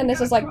religion, and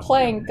this is like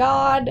playing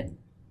God.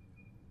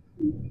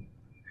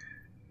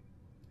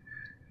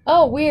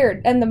 Oh,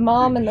 weird. And the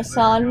mom and the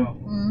son.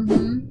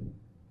 Mm-hmm.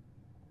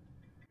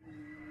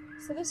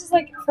 So this is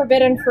like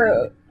forbidden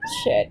fruit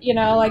shit, you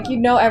know? Like, you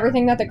know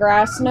everything that the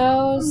grass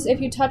knows if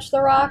you touch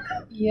the rock.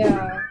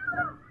 Yeah.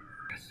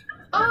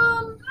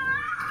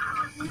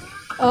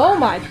 Oh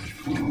my.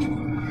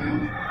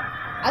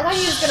 I thought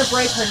he was gonna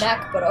break her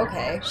neck, but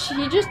okay.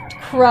 She just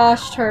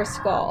crushed her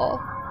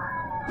skull.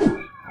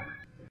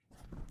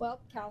 Well,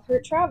 Cal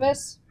hurt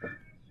Travis.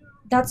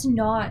 That's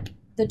not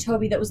the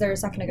Toby that was there a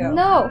second ago.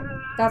 No.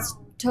 That's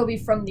Toby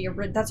from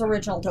that's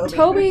original Toby. We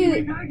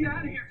Toby, gotta get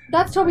out of here.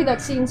 that's Toby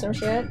that's seen some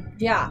shit.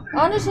 Yeah.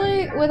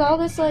 Honestly, with all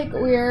this, like,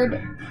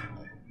 weird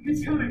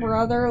It's coming.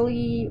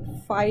 brotherly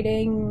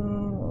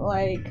fighting,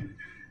 like,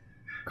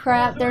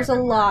 crap, there's a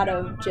lot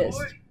of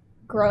just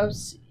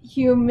gross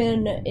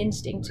human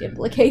instinct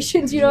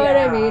implications, you know what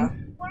I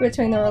mean?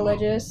 Between the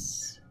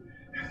religious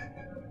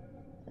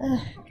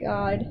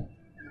God.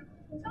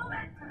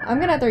 I'm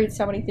gonna have to read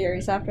so many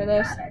theories after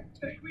this.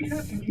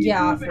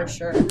 Yeah, for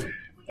sure.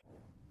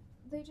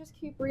 They just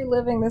keep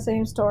reliving the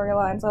same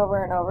storylines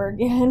over and over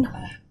again.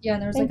 Yeah,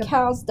 and there's And like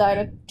Cal's died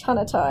a ton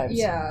of times.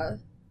 yeah.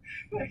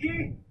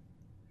 Becky?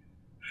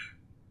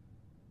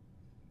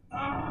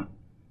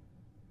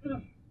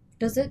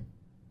 Does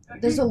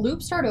the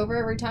loop start over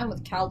every time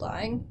with Cal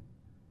dying?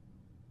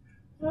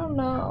 I don't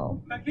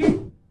know.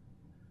 Becky?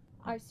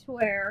 I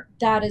swear.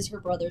 That is her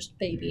brother's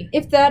baby.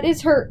 If that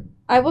is her,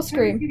 I will I was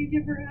scream. gonna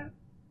give her up.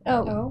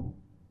 Oh. Oh,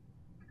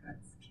 I got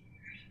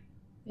scared.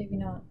 maybe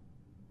not.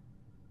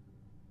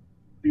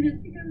 I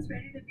didn't think I was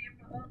ready to be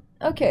a mom.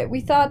 Okay,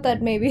 we thought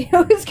that maybe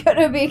it was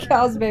gonna be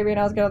Cal's baby and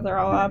I was gonna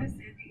throw up. San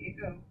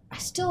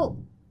Diego.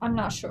 I'm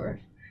not sure.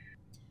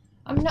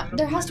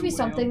 There has to be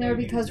something there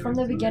because from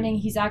the beginning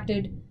he's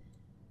acted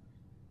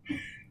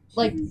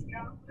like,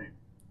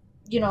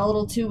 you know, a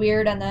little too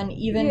weird, and then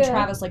even Yeah.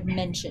 Travis like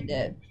mentioned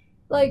it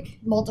Like,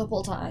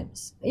 multiple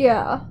times.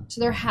 yeah.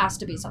 So there has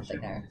to be something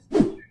there.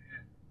 You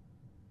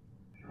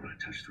wanna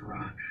touch the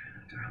rock,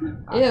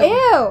 darling?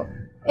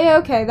 Ew! Ew,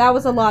 okay, that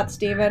was a lot,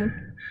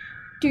 Steven.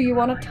 Do you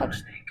want to touch...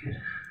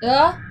 Naked.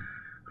 Uh, I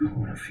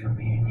wanna feel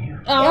me in you.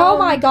 Oh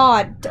my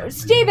god!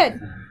 Steven!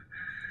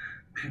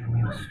 The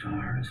pinwheel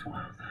stars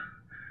while the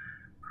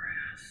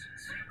grass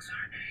sings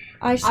our name.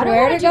 I I don't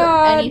swear want to to do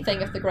God.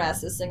 anything if the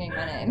grass is singing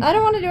my name. I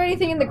don't want to do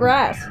anything in the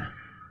grass.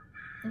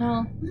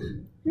 No.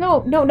 No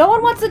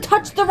one wants to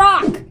touch the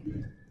rock!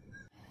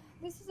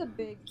 This is a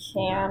big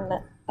can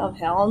of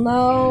hell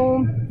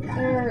no.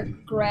 They're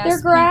grass.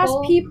 They're grass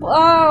people.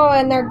 Oh,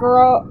 and they're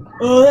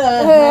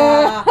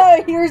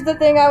Here's the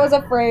thing I was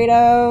afraid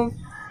of.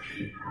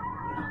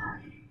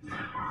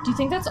 Do you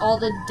think that's all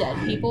the dead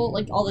people?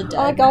 Like all the dead?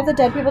 Like all the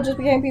dead people just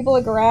became people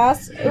of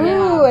grass. Ooh,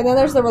 Yeah. and then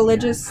there's the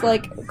religious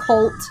like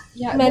cult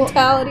yeah,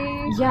 mentality.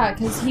 Well, yeah,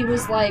 because he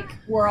was like,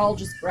 we're all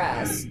just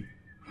grass.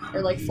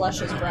 Or like flesh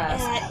is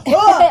grass.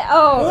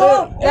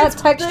 That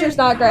texture's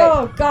not great.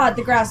 Oh god,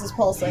 the grass is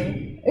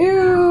pulsing.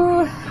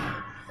 Ooh.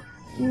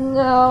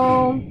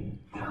 No.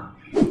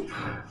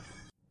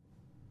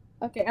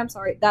 Okay, I'm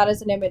sorry. That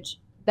is an image.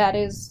 That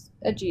is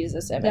a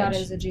Jesus image. That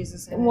is a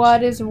Jesus image.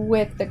 What is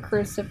with the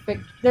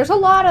crucifix? There's a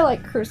lot of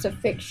like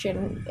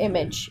crucifixion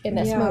image in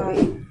this Yeah.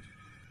 movie.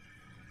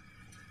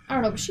 I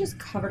don't know, but she's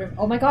covered in.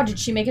 Oh my god, did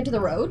she make it to the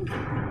road?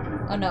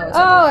 Oh no,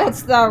 it's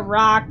It's the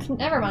Rock.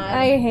 never mind.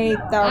 I hate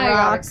the I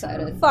got Rock.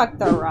 excited. Fuck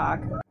the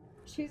Rock.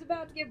 She's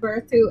about to give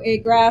birth to a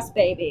grass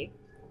baby.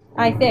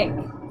 I think.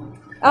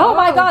 Oh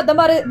my god, the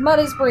mud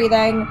is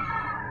breathing.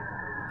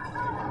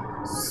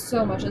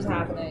 So much is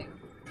happening.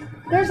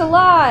 There's a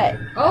lot.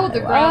 Oh, the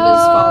ground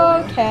is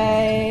falling.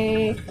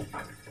 Okay.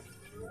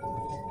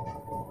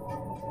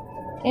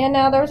 And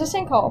now there was a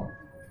sinkhole.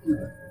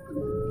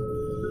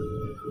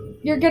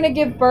 You're gonna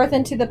give birth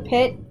into the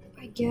pit?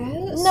 I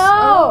guess. No!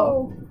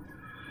 Oh.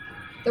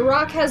 The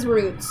rock has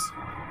roots.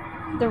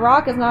 The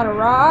Rock is not a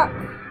rock.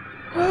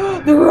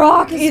 The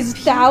Rock is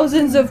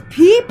thousands of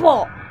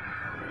people!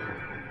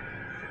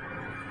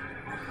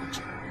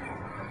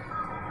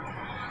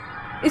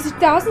 Is it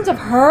thousands of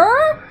her?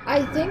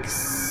 I think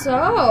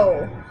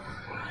so.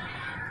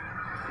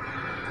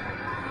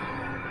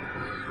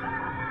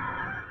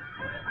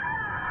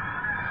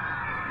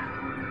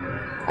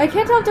 I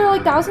can't tell if there are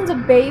like thousands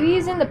of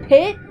babies in the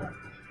pit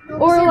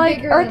or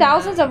like or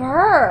thousands of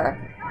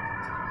her.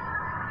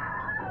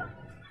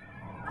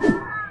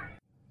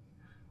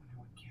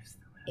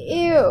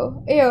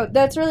 Ew,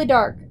 that's really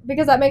dark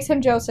because that makes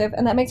him Joseph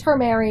and that makes her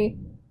Mary.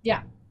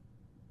 Yeah.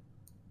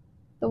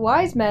 The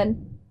wise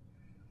men.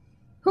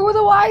 Who are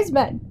the wise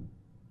men?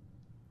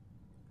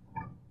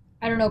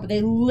 I don't know, but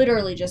they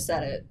literally just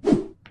said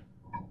it.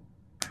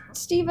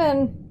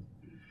 Steven.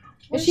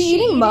 What Is she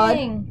eating mud?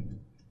 eating?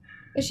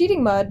 Is she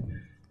eating mud?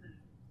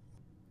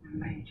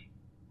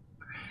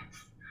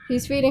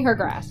 He's feeding her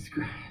grass.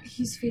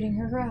 He's feeding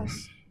her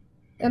grass.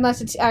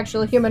 Unless it's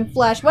actually human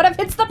flesh. What if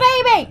it's the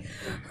baby?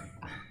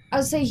 I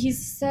would say he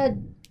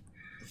said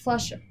the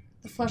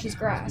flesh is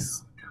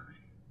grass.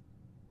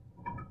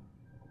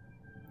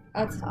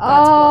 That's blood.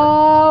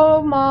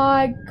 Oh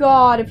my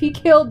god, if he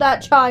killed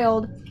that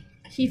child.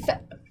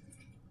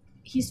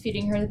 He's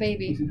feeding her the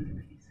baby.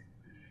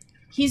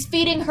 He's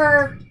feeding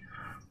her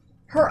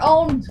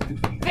own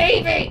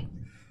baby.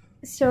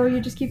 So you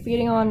just keep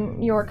feeding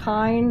on your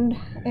kind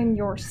and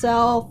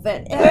yourself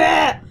and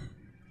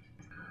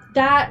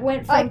That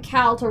went from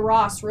Cal to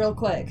Ross real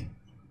quick.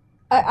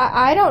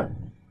 I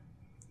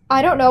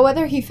don't know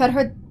whether he fed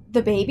her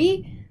the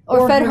baby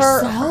or fed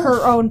herself?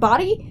 her own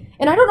body,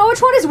 and I don't know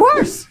which one is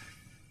worse.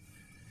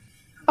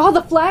 Oh,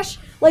 the flesh,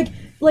 like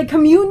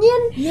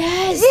communion.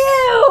 Yes.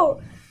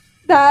 Ew,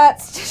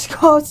 that's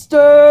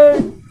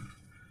disgusting.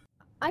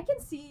 I can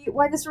see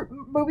why this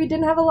movie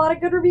didn't have a lot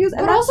of good reviews,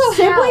 and But that's also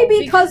simply how?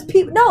 because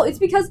people. No, it's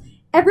because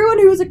everyone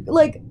who's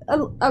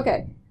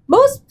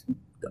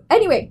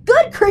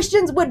good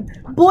Christians would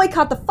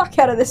boycott the fuck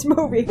out of this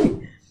movie.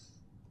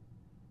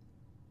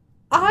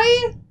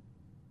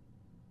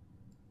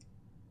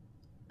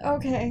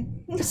 Okay.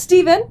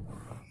 Steven,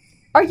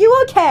 Are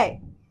you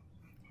okay?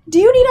 Do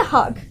you need a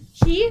hug?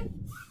 He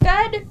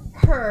fed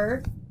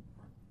her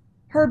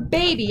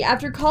baby.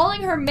 After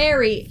calling her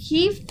Mary,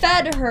 he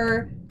fed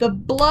her the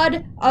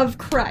blood of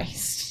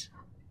Christ.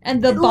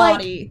 And the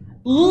body.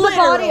 The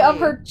body of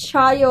her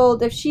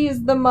child, if she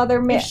is the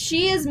mother Mary. If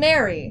she is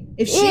Mary,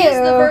 if she is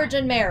the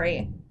Virgin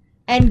Mary,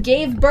 and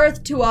gave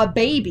birth to a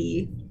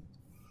baby.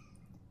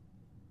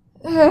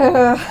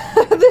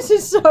 This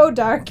is so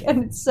dark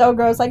and it's so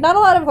gross. Like, not a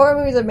lot of horror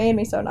movies have made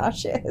me so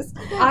nauseous.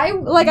 I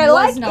like it.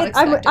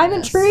 I'm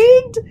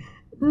intrigued.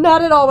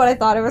 Not at all what I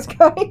thought it was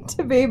going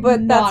to be,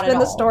 but that's been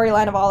the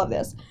storyline of all of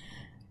this.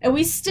 And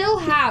we still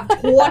have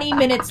 20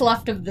 minutes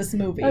left of this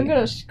movie. I'm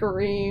gonna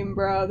scream,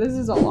 bro. This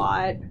is a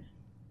lot.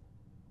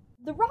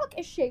 The rock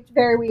is shaped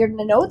very weird,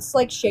 and I know it's,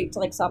 like, shaped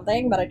like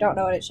something, but I don't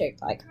know what it's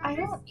shaped like. I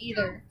don't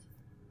either.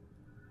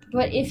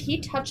 But if he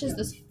touches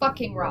this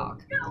fucking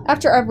rock...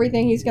 After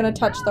everything, he's gonna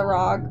touch the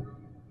rock.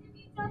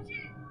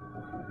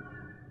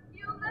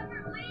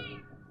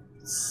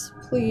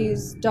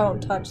 Please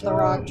don't touch the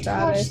rock,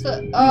 Travis.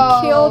 You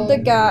killed the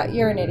guy.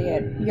 You're an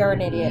idiot. You're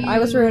an idiot. I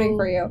was rooting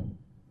for you.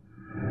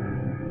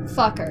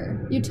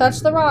 Fucker. You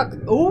touched the rock.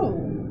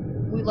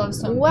 Ooh. We love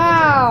some.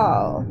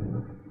 Wow.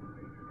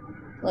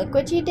 Look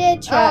what you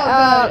did, Travis.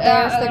 Oh,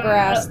 there's the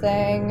grass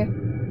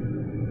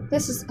thing.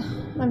 This is...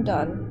 I'm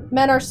done.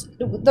 Men are...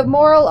 The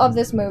moral of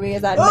this movie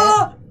is that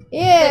men...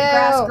 Ew. The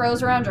grass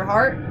grows around your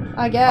heart?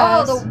 I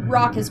guess. Oh, the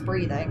rock is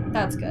breathing.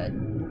 That's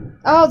good.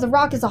 Oh, the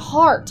rock is a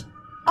heart.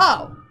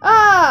 Oh.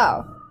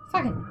 Oh.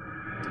 Fucking...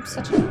 I'm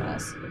such a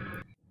mess.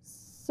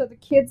 So the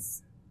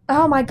kids...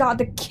 Oh my god,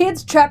 the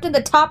kids trapped in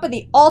the top of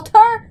the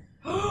altar?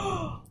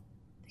 The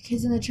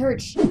kids in the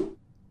church.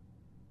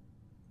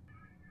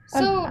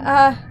 So,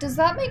 does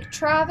that make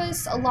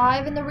Travis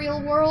alive in the real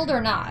world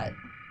or not?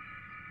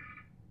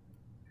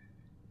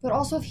 But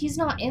also, if he's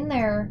not in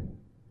there,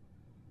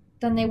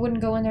 then they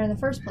wouldn't go in there in the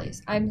first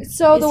place.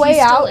 So the way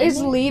out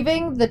is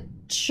leaving the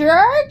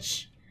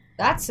church?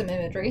 That's some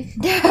imagery.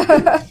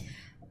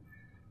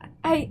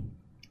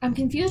 I'm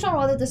confused on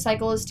whether the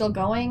cycle is still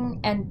going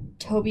and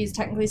Toby is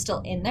technically still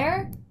in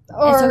there,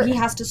 and so he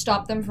has to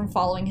stop them from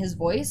following his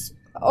voice,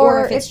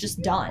 or if it's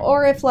just done.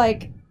 Or if,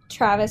 like,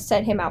 Travis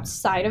sent him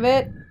outside of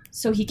it,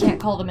 so he can't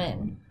call them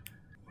in.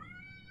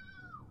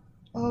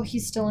 Oh,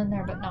 he's still in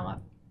there, but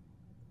not.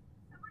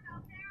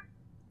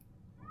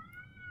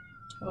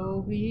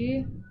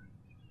 Toby.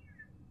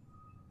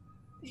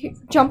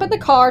 Jump in the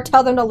car,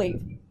 tell them to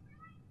leave.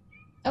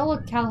 Oh,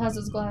 look, Cal has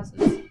his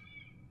glasses.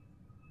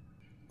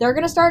 They're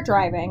gonna start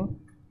driving,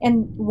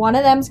 and one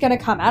of them's gonna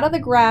come out of the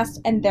grass,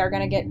 and they're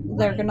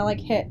gonna like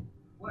hit.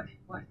 What?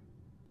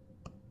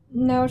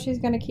 No, she's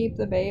gonna keep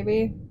the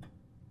baby.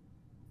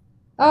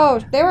 Oh,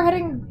 they were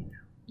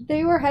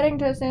heading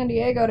to San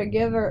Diego to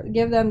give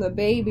them the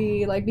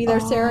baby, like be their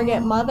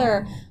surrogate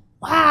mother.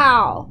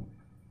 Wow.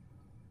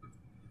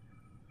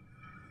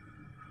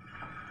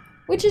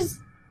 Which is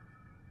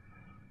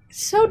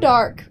so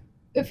dark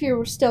if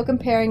you're still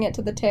comparing it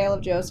to the tale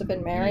of Joseph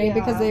and Mary,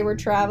 because they were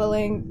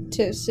traveling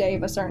to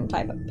save a certain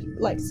type of,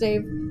 like,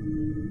 save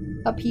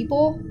a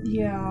people.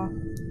 Yeah.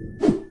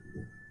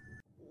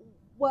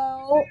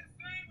 Well,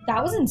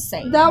 that was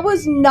insane. That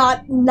was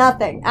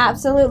nothing.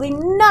 Absolutely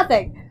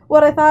nothing.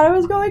 What I thought it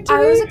was going to be.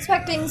 I was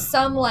expecting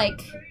some,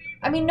 like,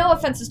 I mean, no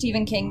offense to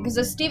Stephen King,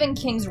 because Stephen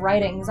King's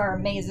writings are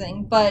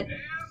amazing, but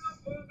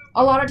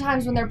a lot of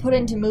times when they're put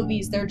into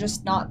movies, they're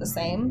just not the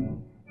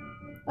same.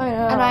 I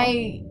know. And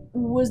I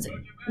was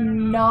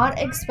not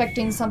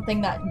expecting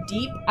something that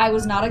deep. I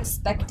was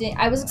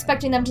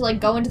expecting them to,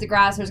 like, go into the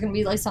grass. There was going to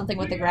be, like, something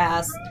with the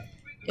grass.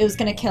 It was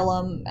going to kill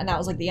him, and that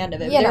was, like, the end of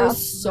it. There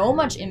was so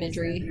much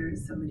imagery.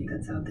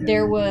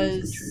 There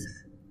was...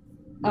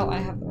 Oh, I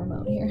have the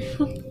remote here.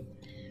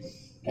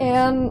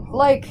 And,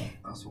 like...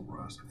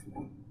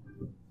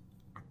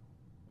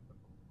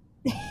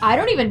 I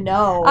don't even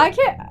know. I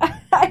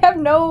have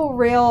no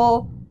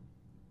real...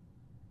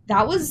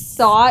 That was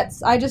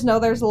thoughts. I just know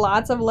there's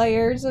lots of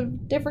layers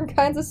of different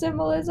kinds of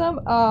symbolism.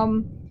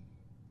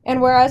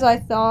 And whereas I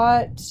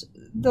thought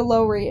the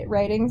low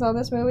ratings on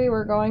this movie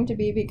were going to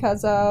be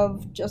because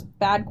of just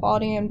bad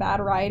quality and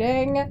bad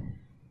writing,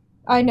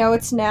 I know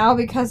it's now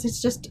because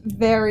it's just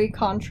very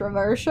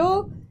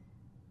controversial.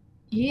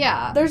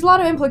 Yeah. There's a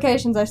lot of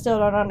implications I still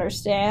don't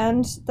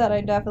understand that I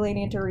definitely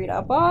need to read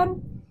up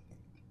on.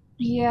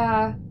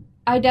 Yeah.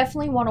 I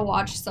definitely want to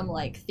watch some,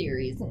 like,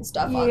 theories and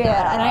stuff on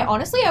that. And I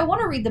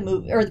want to read the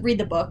movie, or read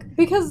the book.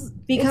 Because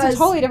it's a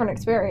totally different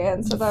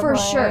experience. For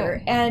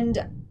sure.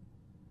 And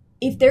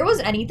if there was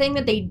anything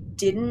that they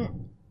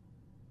didn't,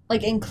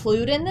 like,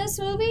 include in this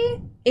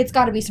movie, it's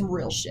got to be some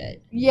real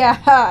shit.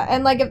 Yeah.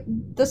 And, like, if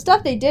the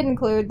stuff they did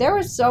include, there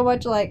was so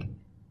much, like,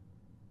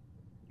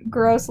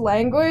 gross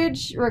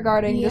language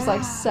regarding just,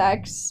 like,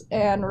 sex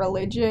and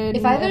religion.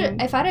 If I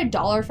had a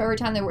dollar for every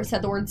time they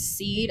said the word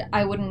seed,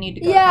 I wouldn't need to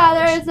go to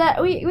college. There's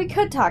that. We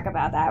could talk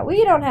about that.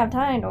 We don't have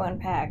time to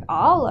unpack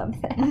all of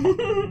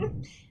that.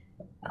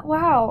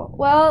 Wow.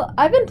 Well,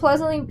 I've been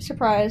pleasantly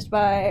surprised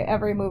by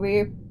every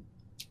movie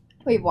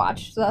we've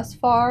watched thus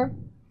far.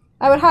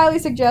 I would highly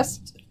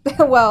suggest,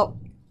 well,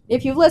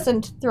 if you've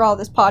listened through all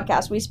this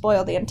podcast, we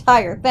spoil the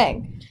entire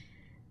thing.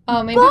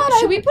 Maybe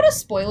should we put a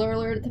spoiler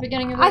alert at the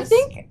beginning of this? I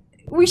think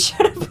we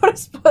should have put a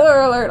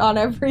spoiler alert on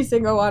every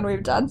single one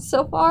we've done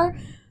so far.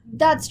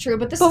 That's true,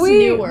 but this is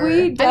newer. I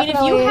mean,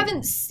 if you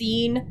haven't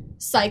seen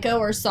Psycho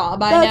or Saw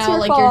by now,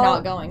 like, you're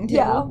not going to.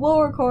 Yeah, we'll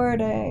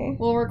record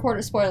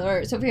a spoiler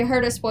alert. So if you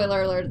heard a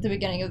spoiler alert at the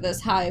beginning of this,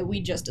 hi, we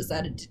just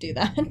decided to do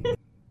that.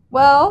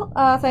 Well,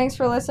 thanks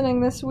for listening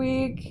this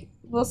week.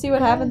 We'll see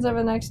what happens over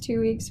the next 2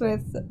 weeks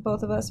with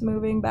both of us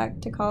moving back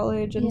to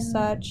college and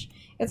such.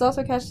 It's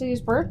also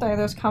Cassidy's birthday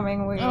this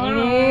coming week.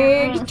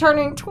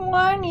 Turning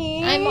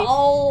 20. I'm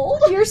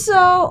old. You're so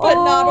old. But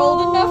not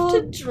old enough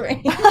to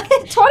drink.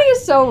 20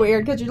 is so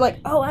weird because you're like,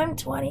 oh, I'm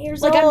 20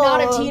 years old. Like, I'm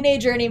not a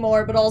teenager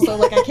anymore, but also,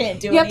 like, I can't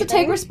do anything. You have to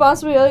take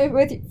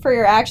responsibility for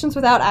your actions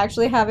without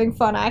actually having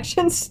fun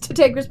actions to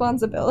take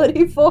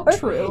responsibility for.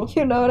 True.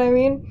 You know what I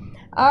mean?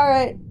 All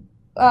right.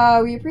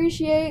 We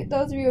appreciate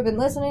those of you who have been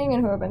listening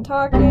and who have been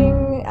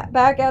talking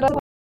back at us.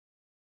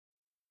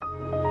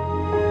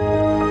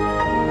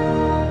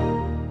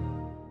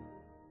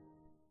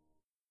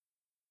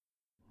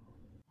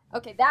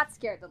 Okay, that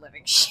scared the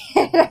living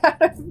shit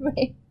out of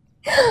me.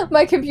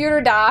 My computer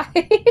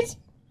died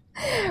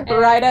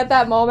right at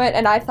that moment,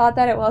 and I thought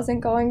that it wasn't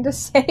going to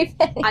save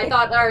it. I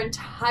thought our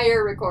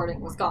entire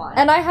recording was gone.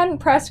 And I hadn't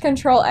pressed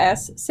Control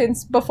S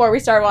since before we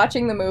started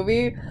watching the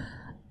movie.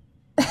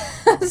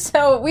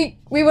 So we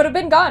would have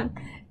been gone.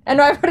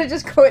 And I would have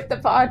just quit the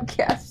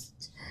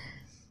podcast.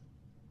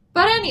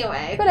 But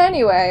anyway.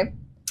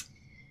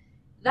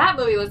 That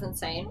movie was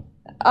insane.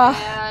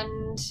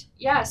 And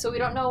yeah, so we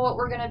don't know what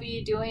we're going to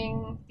be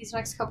doing these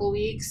next couple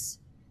weeks.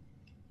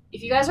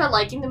 If you guys are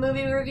liking the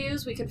movie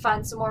reviews, we could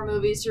find some more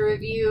movies to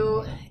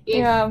review.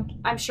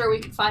 I'm sure we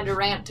could find a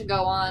rant to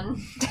go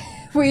on.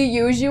 We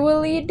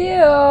usually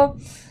do. All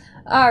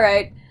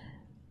right.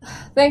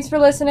 Thanks for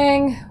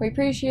listening. We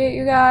appreciate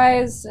you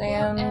guys.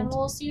 And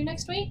we'll see you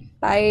next week.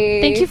 Bye.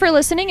 Thank you for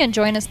listening and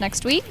join us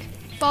next week.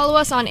 Follow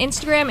us on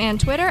Instagram and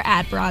Twitter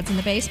at Broads in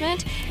the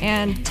Basement.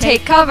 And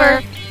take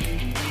cover.